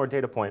 Here's one more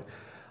data point.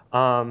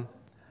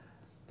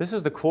 This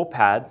is the cool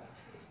pad.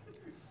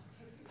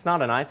 It's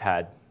not an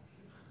iPad.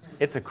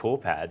 It's a cool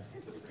pad.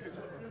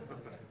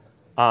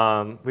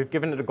 We've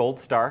given it a gold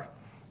star.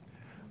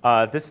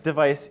 This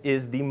device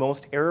is the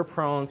most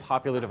error-prone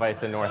popular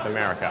device in North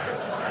America.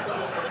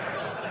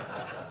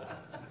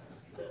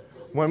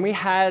 When we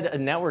had a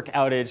network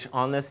outage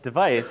on this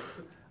device,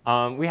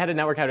 We had a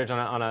network outage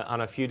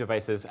on a few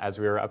devices as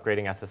we were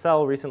upgrading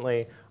SSL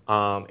recently.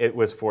 It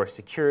was for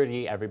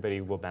security.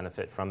 Everybody will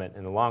benefit from it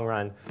in the long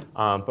run.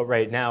 But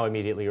right now,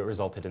 immediately, it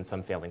resulted in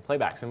some failing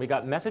playbacks. And we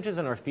got messages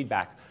in our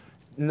feedback.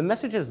 And the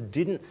messages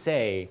didn't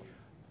say,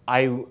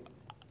 I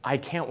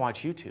can't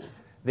watch YouTube.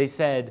 They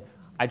said,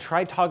 I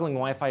tried toggling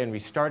Wi-Fi and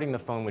restarting the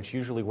phone, which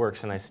usually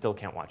works, and I still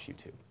can't watch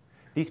YouTube.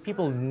 These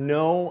people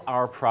know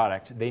our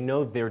product. They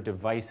know their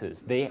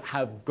devices. They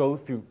go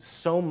through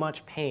so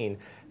much pain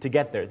to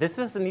get there. This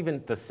isn't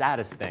even the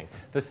saddest thing.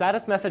 The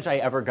saddest message I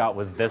ever got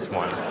was this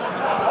one.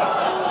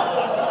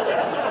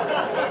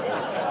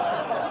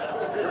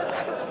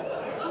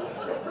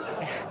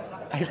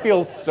 I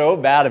feel so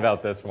bad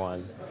about this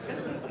one,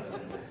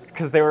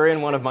 because they were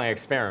in one of my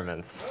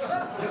experiments.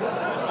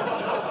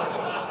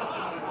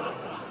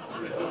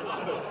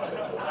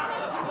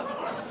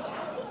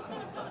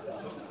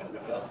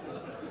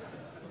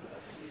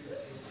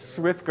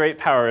 With great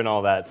power and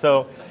all that.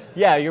 So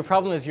yeah, your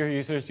problem is your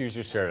users use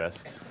your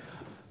service.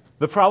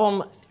 The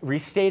problem,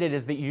 restated,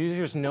 is that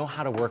users know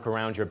how to work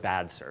around your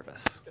bad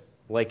service.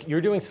 Like,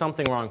 you're doing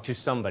something wrong to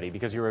somebody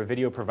because you're a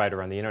video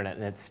provider on the internet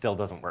and it still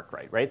doesn't work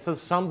right, right? So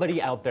somebody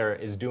out there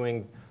is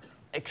doing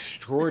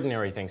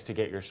extraordinary things to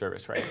get your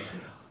service right.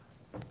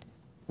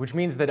 Which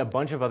means that a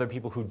bunch of other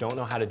people who don't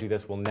know how to do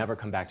this will never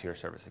come back to your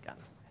service again.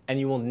 And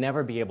you will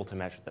never be able to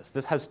measure this.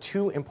 This has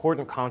two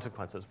important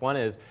consequences. One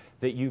is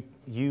that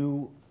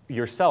you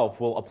yourself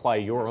will apply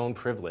your own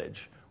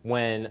privilege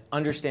when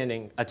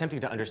attempting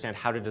to understand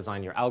how to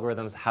design your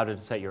algorithms, how to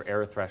set your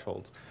error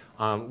thresholds.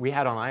 We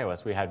had on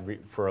iOS,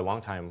 for a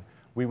long time,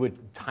 we would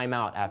time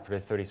out after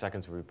 30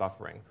 seconds of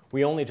rebuffering.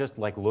 We only just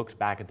looked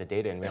back at the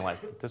data and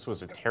realized that this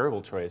was a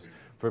terrible choice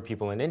for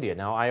people in India.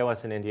 Now,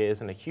 iOS in India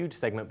isn't a huge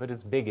segment, but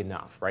it's big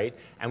enough, right?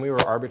 And we were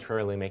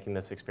arbitrarily making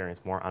this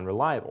experience more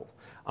unreliable.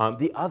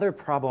 The other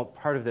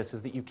part of this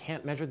is that you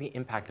can't measure the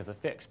impact of a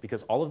fix,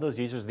 because all of those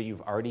users that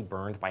you've already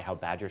burned by how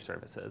bad your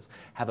service is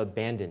have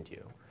abandoned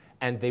you.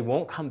 And they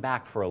won't come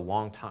back for a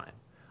long time.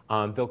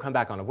 They'll come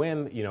back on a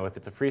whim. If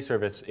it's a free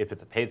service, if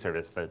it's a paid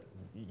service, that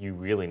you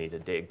really need to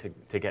dig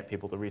to get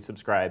people to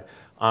resubscribe.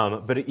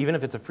 But even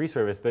if it's a free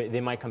service, they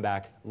might come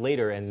back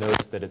later and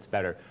notice that it's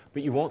better.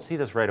 But you won't see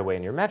this right away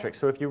in your metrics.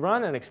 So if you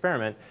run an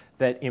experiment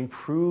that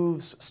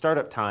improves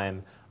startup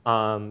time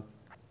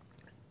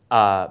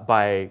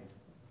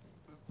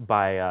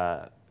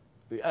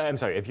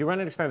if you run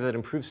an experiment that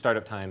improves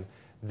startup time,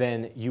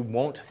 then you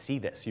won't see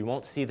this. You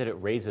won't see that it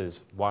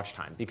raises watch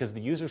time, because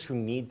the users who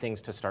need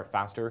things to start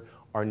faster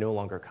are no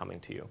longer coming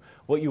to you.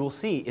 What you will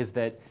see is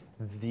that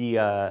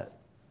the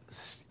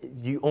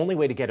only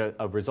way to get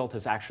a result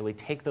is actually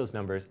take those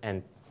numbers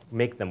and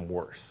make them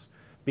worse,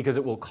 because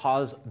it will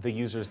cause the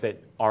users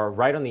that are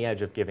right on the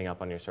edge of giving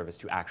up on your service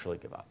to actually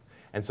give up.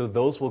 And so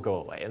those will go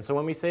away. And so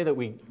when we say that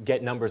we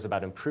get numbers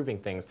about improving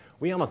things,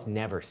 we almost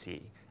never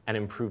see an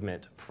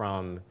improvement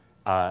from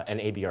an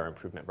ABR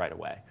improvement right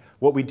away.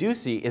 What we do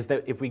see is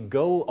that if we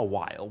go a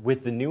while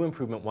with the new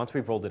improvement once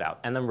we've rolled it out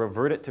and then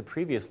revert it to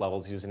previous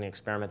levels using an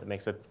experiment that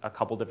makes a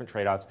couple different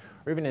trade-offs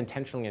or even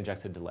intentionally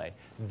injected delay,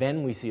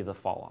 then we see the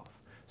fall off.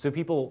 So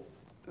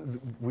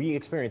we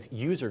experience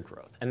user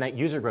growth, and that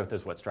user growth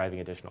is what's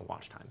driving additional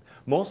watch time.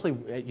 Mostly,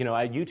 at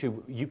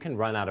YouTube, you can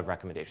run out of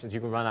recommendations.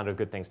 You can run out of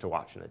good things to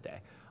watch in a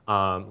day.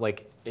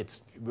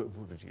 It's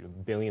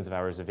billions of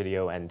hours of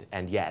video,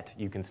 and yet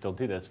you can still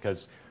do this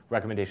because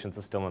recommendations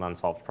is still an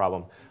unsolved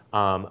problem.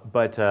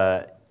 But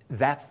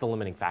that's the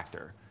limiting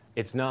factor.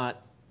 It's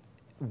not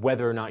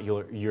whether or not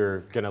you're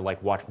going to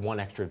watch one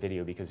extra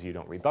video because you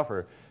don't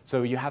rebuffer.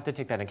 So you have to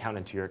take that account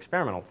into your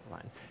experimental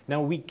design.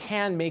 Now, we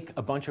can make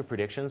a bunch of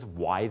predictions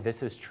why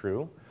this is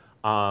true.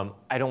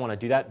 I don't want to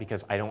do that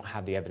because I don't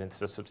have the evidence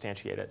to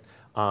substantiate it.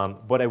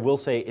 What I will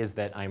say is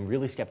that I'm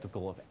really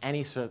skeptical of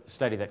any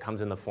study that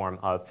comes in the form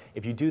of,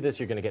 if you do this,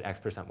 you're going to get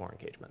X% more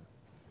engagement.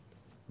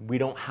 We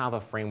don't have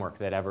a framework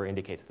that ever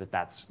indicates that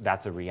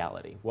that's a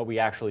reality. What we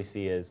actually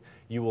see is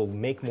you will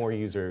make more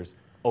users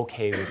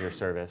OK with your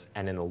service,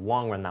 and in the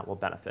long run, that will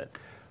benefit.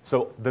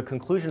 So the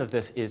conclusion of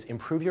this is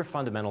improve your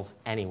fundamentals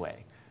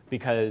anyway,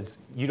 because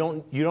you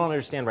don't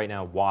understand right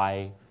now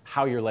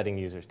how you're letting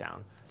users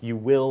down. You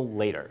will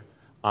later.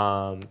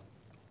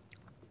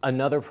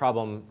 Another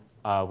problem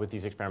with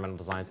these experimental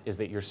designs is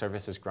that your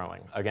service is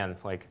growing. Again,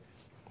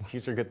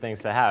 these are good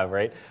things to have,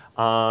 right?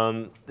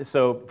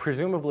 So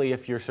presumably,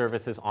 if your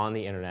service is on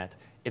the internet,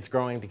 it's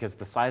growing because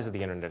the size of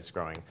the internet is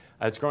growing.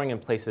 It's growing in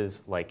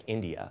places like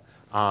India.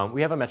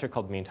 We have a metric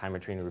called mean time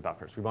between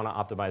rebuffers. We want to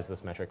optimize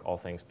this metric, all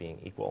things being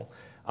equal.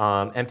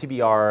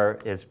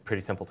 MTBR is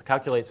pretty simple to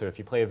calculate. So if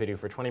you play a video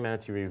for 20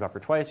 minutes, you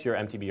rebuffer twice, your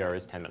MTBR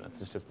is 10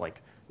 minutes. It's just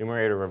like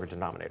numerator over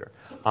denominator.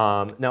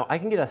 Now, I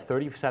can get a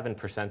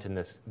 37% in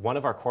this. One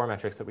of our core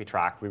metrics that we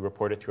track, we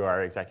report it to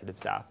our executive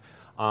staff.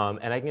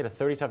 And I can get a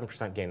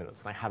 37% gain in this,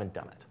 and I haven't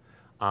done it,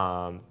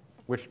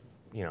 which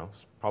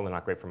is probably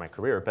not great for my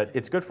career, but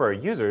it's good for our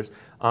users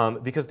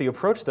because the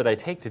approach that I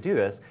take to do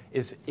this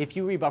is if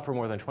you rebuffer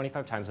more than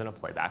 25 times in a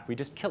playback, we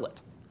just kill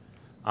it.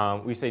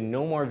 We say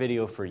no more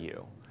video for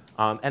you.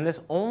 And this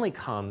only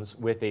comes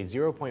with a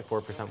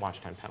 0.4%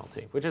 watch time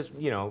penalty, which is,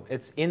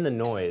 it's in the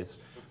noise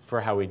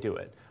for how we do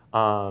it.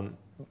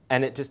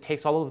 And it just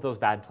takes all of those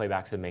bad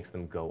playbacks and makes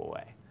them go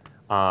away.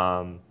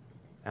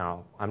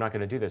 Now, I'm not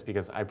going to do this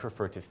because I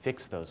prefer to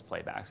fix those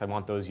playbacks. I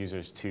want those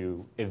users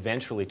to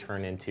eventually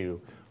turn into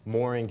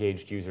more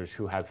engaged users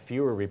who have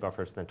fewer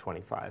rebuffers than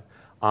 25.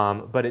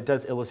 But it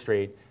does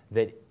illustrate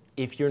that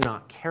if you're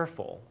not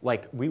careful,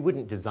 like we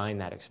wouldn't design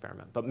that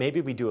experiment, but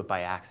maybe we do it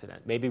by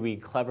accident. Maybe we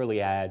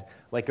cleverly add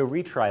like a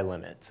retry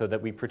limit so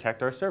that we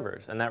protect our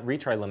servers. And that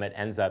retry limit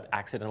ends up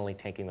accidentally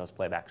taking those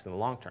playbacks in the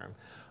long term.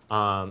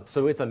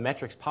 So it's a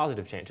metrics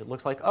positive change. It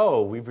looks like,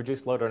 oh, we've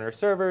reduced load on our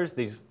servers.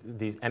 These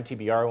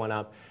MTBR went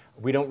up.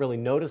 We don't really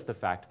notice the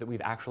fact that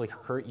we've actually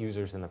hurt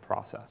users in the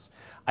process.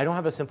 I don't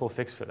have a simple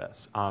fix for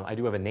this. I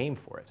do have a name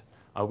for it.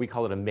 We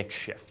call it a mix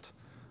shift.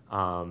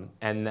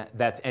 And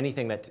that's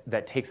anything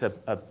that takes a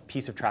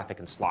piece of traffic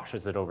and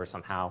sloshes it over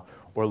somehow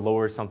or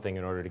lowers something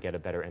in order to get a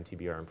better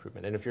MTBR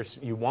improvement. And if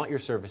you want your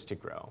service to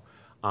grow,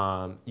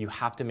 you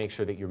have to make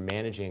sure that you're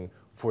managing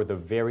for the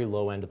very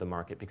low end of the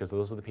market because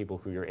those are the people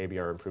who your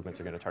ABR improvements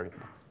are going to target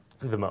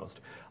the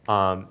most.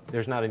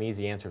 There's not an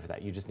easy answer for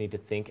that. You just need to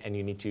think and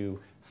you need to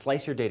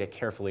slice your data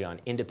carefully on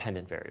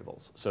independent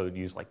variables. So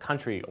use like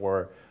country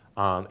or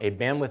a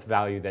bandwidth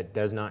value that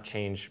does not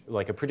change,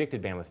 like a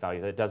predicted bandwidth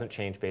value that doesn't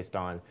change based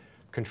on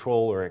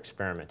control or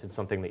experiment. It's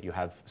something that you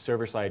have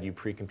server-side, you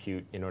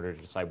pre-compute in order to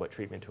decide what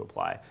treatment to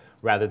apply,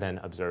 rather than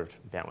observed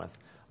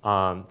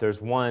bandwidth. There's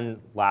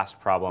one last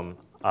problem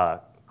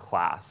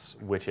class,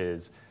 which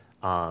is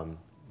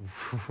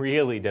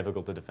really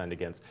difficult to defend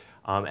against,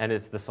 and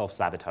it's the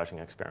self-sabotaging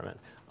experiment.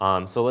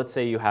 So let's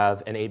say you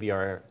have an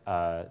ABR,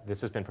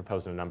 this has been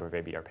proposed in a number of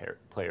ABR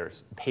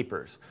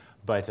papers,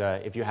 but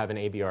if you have an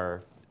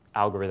ABR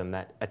algorithm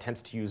that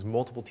attempts to use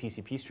multiple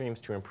TCP streams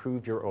to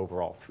improve your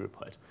overall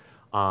throughput.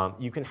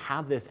 You can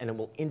have this and it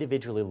will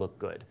individually look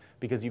good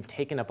because you've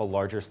taken up a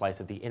larger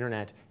slice of the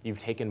internet, you've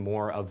taken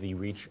more of the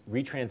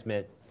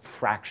retransmit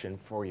fraction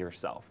for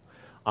yourself.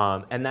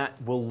 And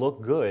that will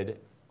look good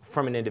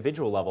from an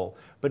individual level,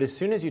 but as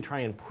soon as you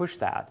try and push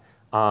that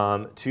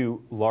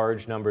to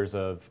large numbers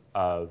of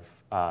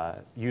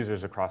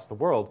users across the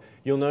world,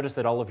 you'll notice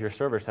that all of your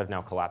servers have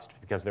now collapsed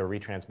because they're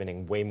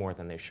retransmitting way more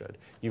than they should.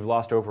 You've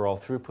lost overall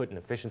throughput and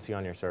efficiency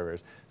on your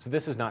servers, so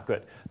this is not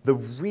good. The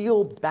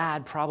real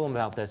bad problem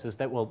about this is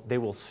that they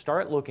will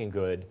start looking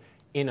good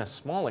in a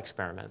small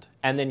experiment,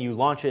 and then you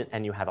launch it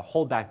and you have a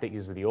holdback that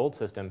uses the old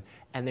system,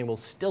 and they will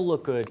still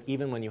look good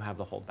even when you have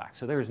the holdback.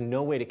 So there is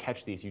no way to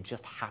catch these. You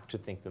just have to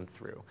think them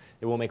through.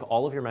 It will make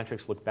all of your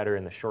metrics look better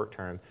in the short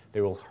term.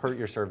 They will hurt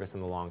your service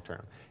in the long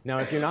term. Now,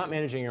 if you're not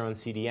managing your own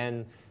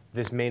CDN,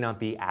 this may not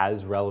be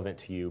as relevant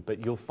to you,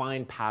 but you'll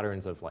find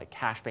patterns of like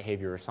cache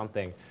behavior or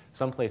something,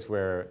 someplace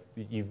where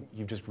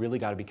you've just really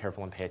got to be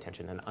careful and pay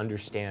attention and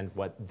understand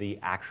what the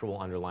actual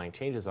underlying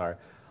changes are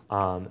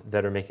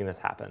that are making this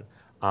happen.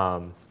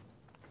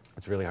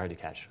 It's really hard to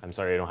catch. I'm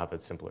sorry I don't have a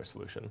simpler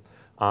solution.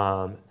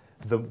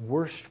 The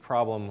worst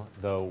problem,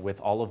 though, with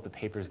all of the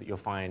papers that you'll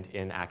find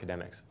in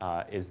academics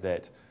is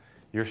that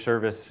your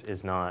service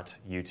is not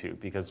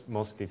YouTube, because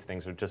most of these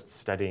things are just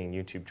studying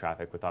YouTube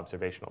traffic with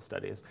observational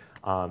studies.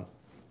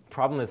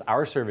 Problem is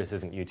our service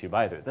isn't YouTube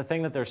either. The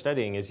thing that they're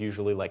studying is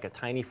usually like a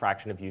tiny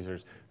fraction of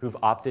users who've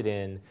opted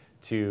in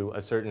to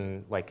a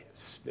certain, like,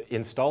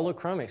 install a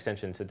Chrome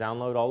extension to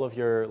download all of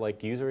your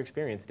like user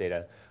experience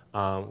data.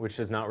 Which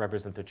does not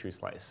represent the true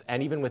slice.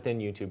 And even within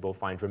YouTube, we'll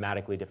find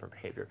dramatically different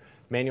behavior.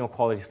 Manual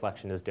quality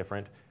selection is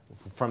different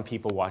from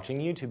people watching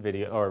YouTube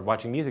video or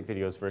watching music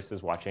videos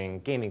versus watching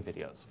gaming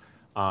videos.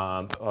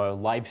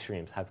 Live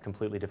streams have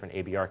completely different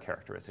ABR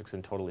characteristics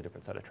and totally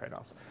different set of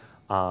trade-offs.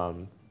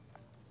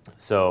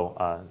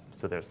 So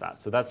there's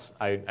that. So that's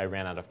I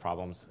ran out of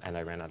problems and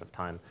I ran out of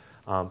time.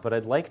 But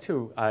I'd like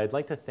to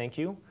thank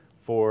you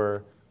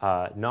for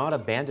not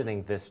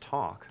abandoning this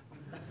talk.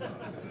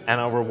 And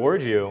I'll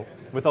reward you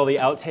with all the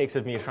outtakes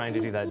of me trying to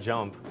do that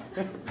jump.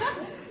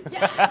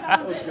 Yeah,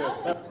 that was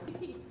good.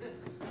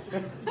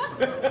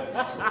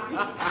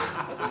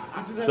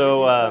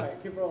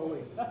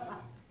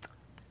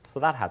 So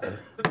that happened.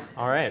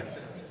 All right.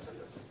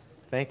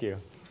 Thank you.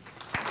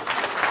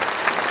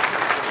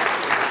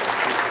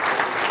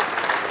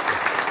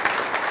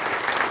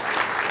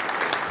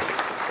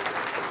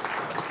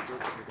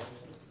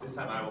 This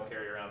time I will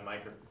carry around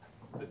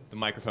the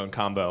microphone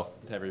combo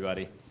to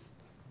everybody.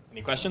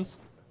 Any questions?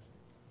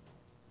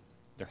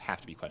 There have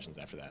to be questions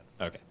after that.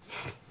 OK.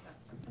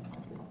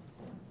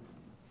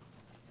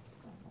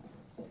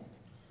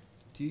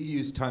 Do you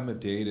use time of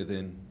day to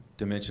then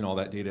dimension all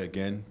that data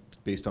again,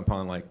 based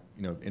upon like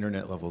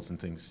internet levels and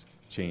things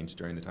change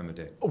during the time of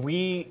day?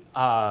 We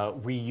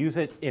use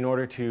it in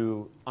order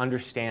to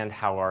understand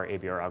how our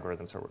ABR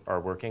algorithms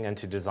are working and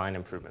to design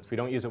improvements. We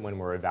don't use it when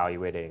we're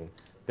evaluating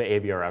the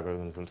ABR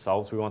algorithms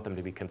themselves. We want them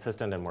to be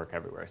consistent and work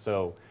everywhere.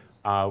 So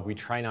we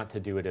try not to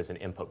do it as an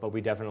input, but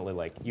we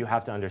definitely you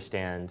have to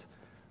understand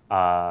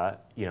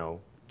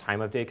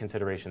time of day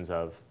considerations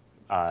of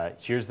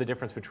here's the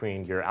difference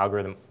between your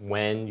algorithm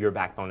when your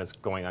backbone is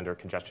going under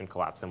congestion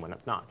collapse and when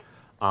it's not.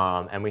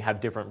 And we have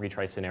different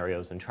retry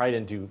scenarios and try to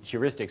do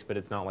heuristics, but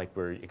it's not like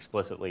we're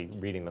explicitly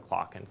reading the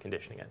clock and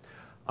conditioning it.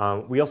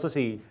 We also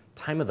see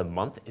time of the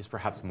month is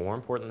perhaps more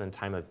important than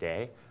time of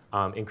day.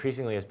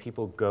 Increasingly, as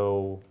people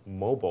go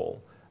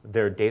mobile,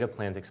 their data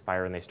plans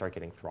expire and they start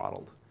getting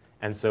throttled.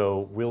 And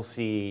so we'll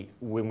see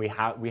when we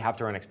have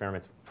to run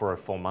experiments for a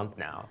full month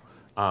now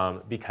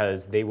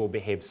because they will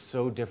behave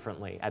so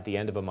differently at the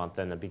end of a month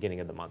than the beginning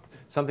of the month.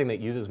 Something that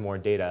uses more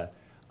data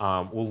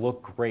will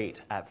look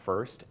great at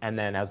first, and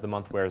then as the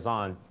month wears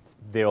on,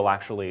 they'll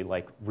actually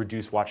like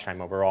reduce watch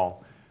time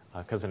overall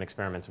because in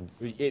experiments,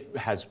 it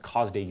has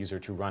caused a user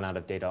to run out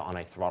of data on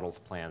a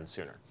throttled plan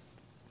sooner.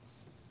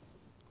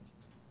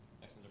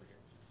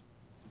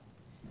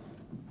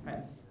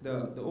 Hi.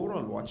 The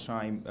overall watch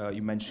time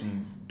you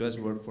mentioned does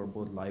work for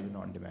both live and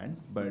on demand,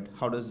 but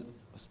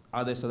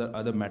are there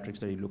other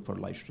metrics that you look for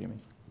live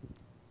streaming?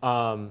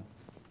 So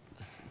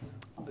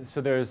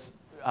there's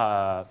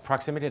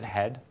proximity to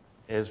head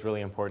is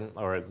really important,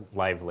 or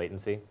live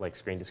latency, like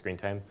screen to screen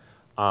time.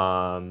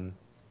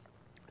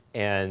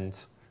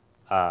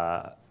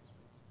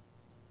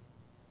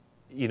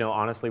 You know,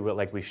 honestly,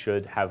 we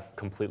should have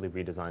completely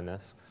redesigned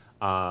this.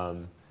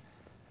 I'm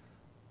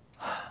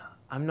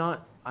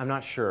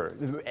not sure.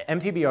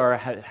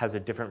 MTBR has a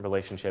different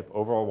relationship.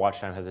 Overall watch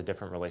time has a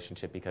different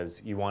relationship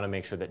because you want to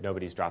make sure that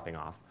nobody's dropping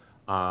off.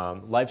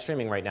 Live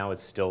streaming right now is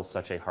still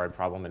such a hard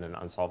problem and an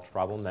unsolved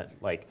problem that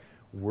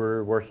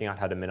we're working out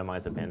how to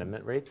minimize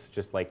abandonment rates.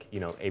 Just like, you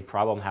know, a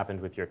problem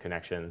happened with your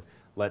connection.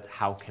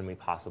 How can we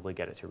possibly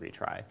get it to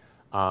retry?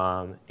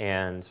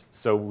 And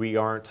so we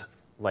aren't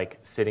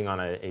sitting on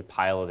a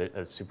pile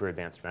of super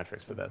advanced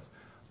metrics for this.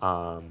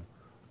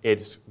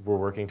 We're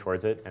working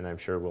towards it, and I'm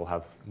sure we'll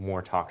have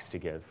more talks to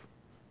give.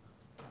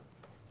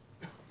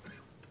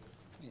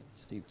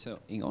 Steve, so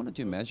in order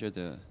to measure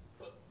the,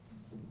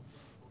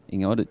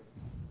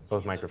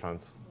 Both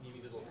microphones. You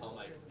need a little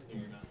mic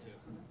near your mouth too.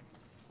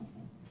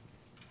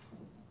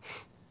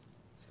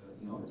 So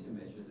in order to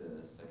measure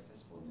the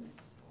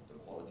successfulness of the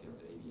quality of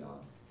the ABR,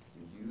 do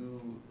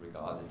you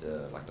regard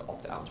the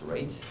opt-out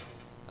rate,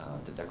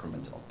 the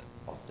decrement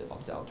of the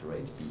opt-out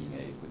rate being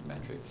a good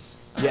metrics?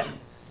 Yeah.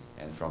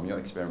 And from your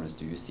experiments,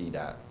 do you see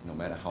that no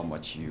matter how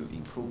much you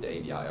improve the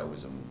ABI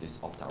algorithm, this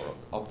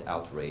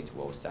opt-out rate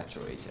will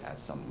saturate at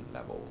some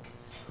level?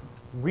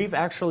 We've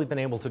actually been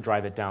able to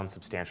drive it down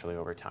substantially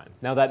over time.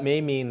 Now, that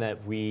may mean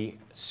that we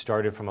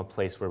started from a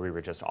place where we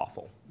were just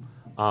awful.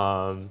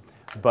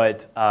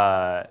 But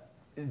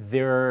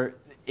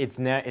it's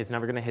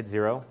never going to hit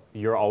zero.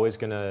 You're always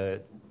going to,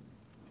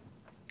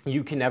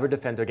 you can never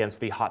defend against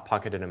the hot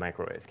pocket in a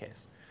microwave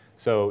case.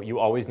 So you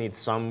always need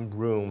some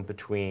room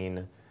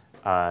between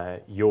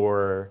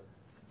your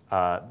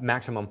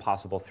maximum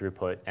possible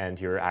throughput and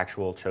your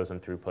actual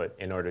chosen throughput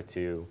in order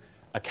to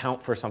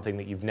account for something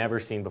that you've never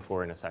seen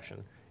before in a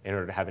session, in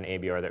order to have an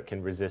ABR that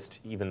can resist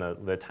even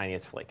the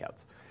tiniest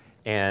flakeouts.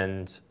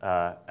 And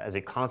as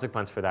a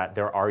consequence for that,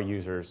 there are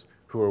users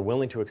who are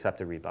willing to accept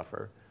a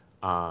rebuffer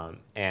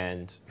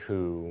and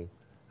who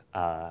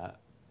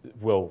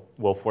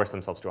will force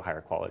themselves to a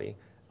higher quality.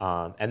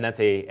 And that's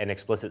an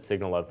explicit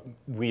signal of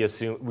we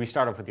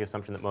start off with the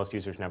assumption that most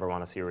users never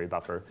want to see a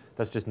rebuffer.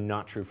 That's just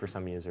not true for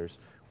some users.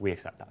 We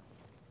accept that.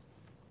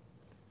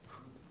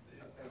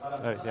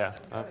 Yeah,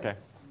 okay.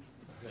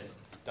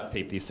 Duct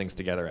tape these things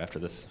together after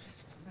this.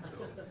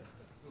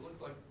 It looks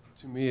like,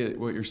 to me,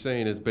 what you're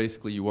saying is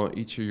basically you want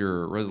each of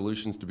your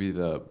resolutions to be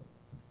the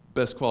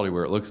best quality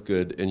where it looks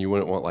good, and you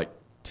wouldn't want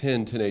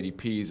 10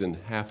 1080p's and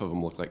half of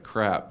them look like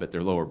crap, but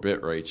they're lower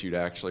bit rates. You'd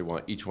actually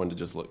want each one to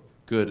just look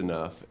good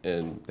enough,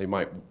 and they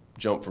might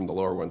jump from the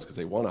lower ones because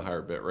they want a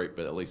higher bit rate,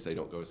 but at least they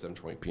don't go to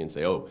 720p and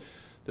say, oh,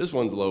 this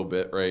one's low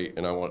bit rate,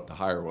 and I want the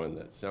higher one.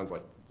 That sounds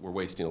like we're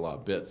wasting a lot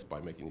of bits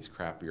by making these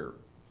crappier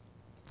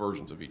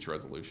versions of each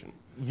resolution.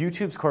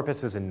 YouTube's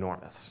corpus is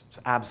enormous. It's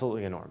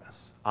absolutely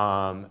enormous.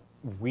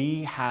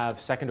 We have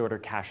second-order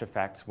cache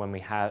effects when we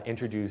have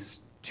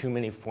introduced too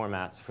many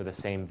formats for the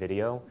same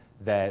video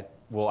that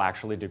will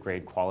actually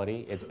degrade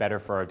quality. It's better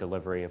for our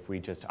delivery if we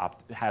just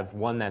have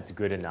one that's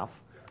good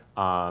enough.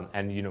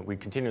 And we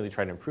continually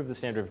try to improve the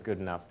standard of good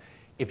enough.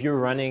 If you're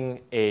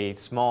running a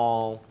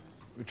small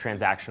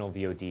transactional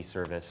VOD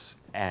service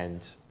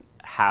and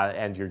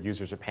your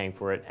users are paying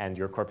for it and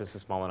your corpus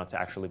is small enough to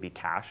actually be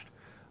cached,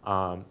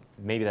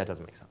 maybe that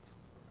doesn't make sense.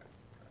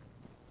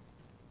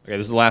 Okay,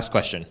 this is the last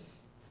question.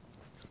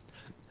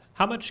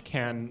 How much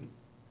can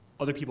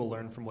other people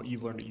learn from what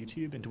you've learned at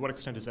YouTube, and to what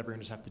extent does everyone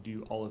just have to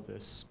do all of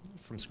this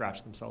from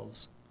scratch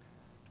themselves?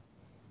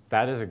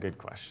 That is a good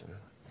question.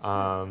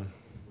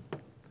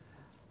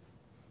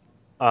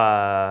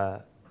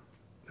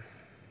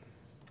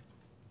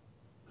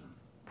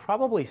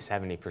 Probably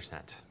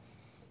 70%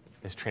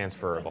 is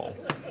transferable.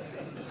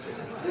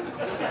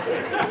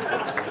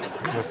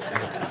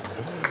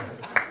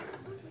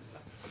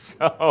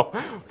 So,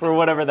 for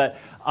whatever that.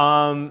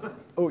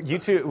 Oh,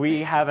 YouTube, we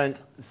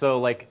haven't. So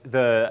like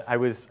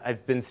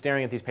I've been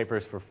staring at these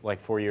papers for like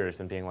 4 years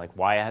and being like,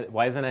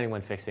 why isn't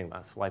anyone fixing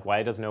this? Like,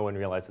 why does no one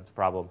realize it's a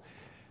problem?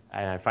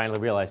 And I finally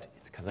realized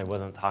it's because I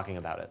wasn't talking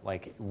about it.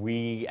 Like,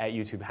 we at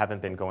YouTube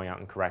haven't been going out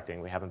and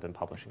correcting. We haven't been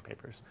publishing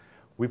papers.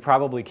 We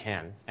probably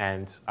can,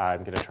 and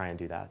I'm going to try and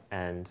do that.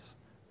 And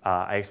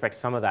I expect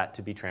some of that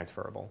to be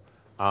transferable.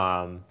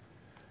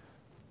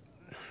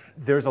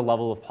 There's a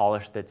level of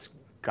polish that's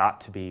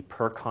got to be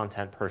per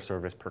content, per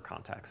service, per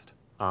context.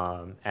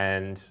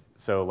 And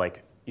so,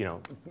 like, you know,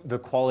 the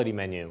quality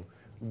menu,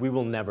 we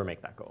will never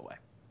make that go away.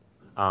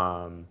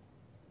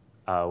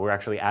 We're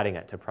actually adding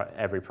it to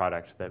every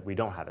product that we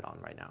don't have it on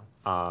right now.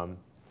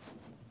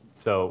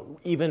 So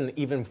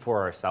even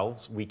for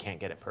ourselves, we can't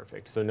get it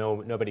perfect. So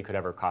nobody could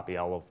ever copy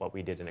all of what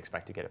we did and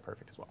expect to get it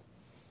perfect as well.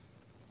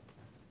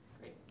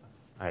 Great.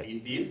 All right. Thank you,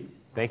 Steve.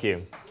 Thank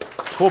you.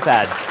 Cool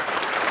pad.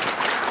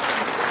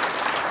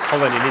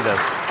 Hold on, you need this.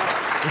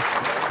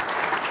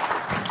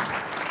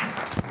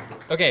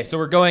 OK, so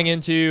we're going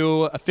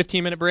into a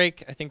 15-minute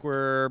break. I think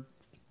we're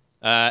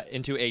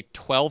into a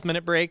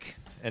 12-minute break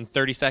in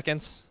 30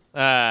 seconds.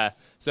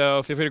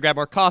 So feel free to grab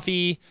more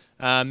coffee,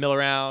 mill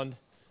around,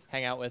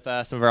 hang out with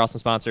some of our awesome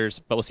sponsors.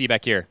 But we'll see you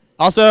back here.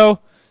 Also,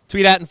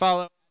 tweet at and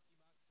follow.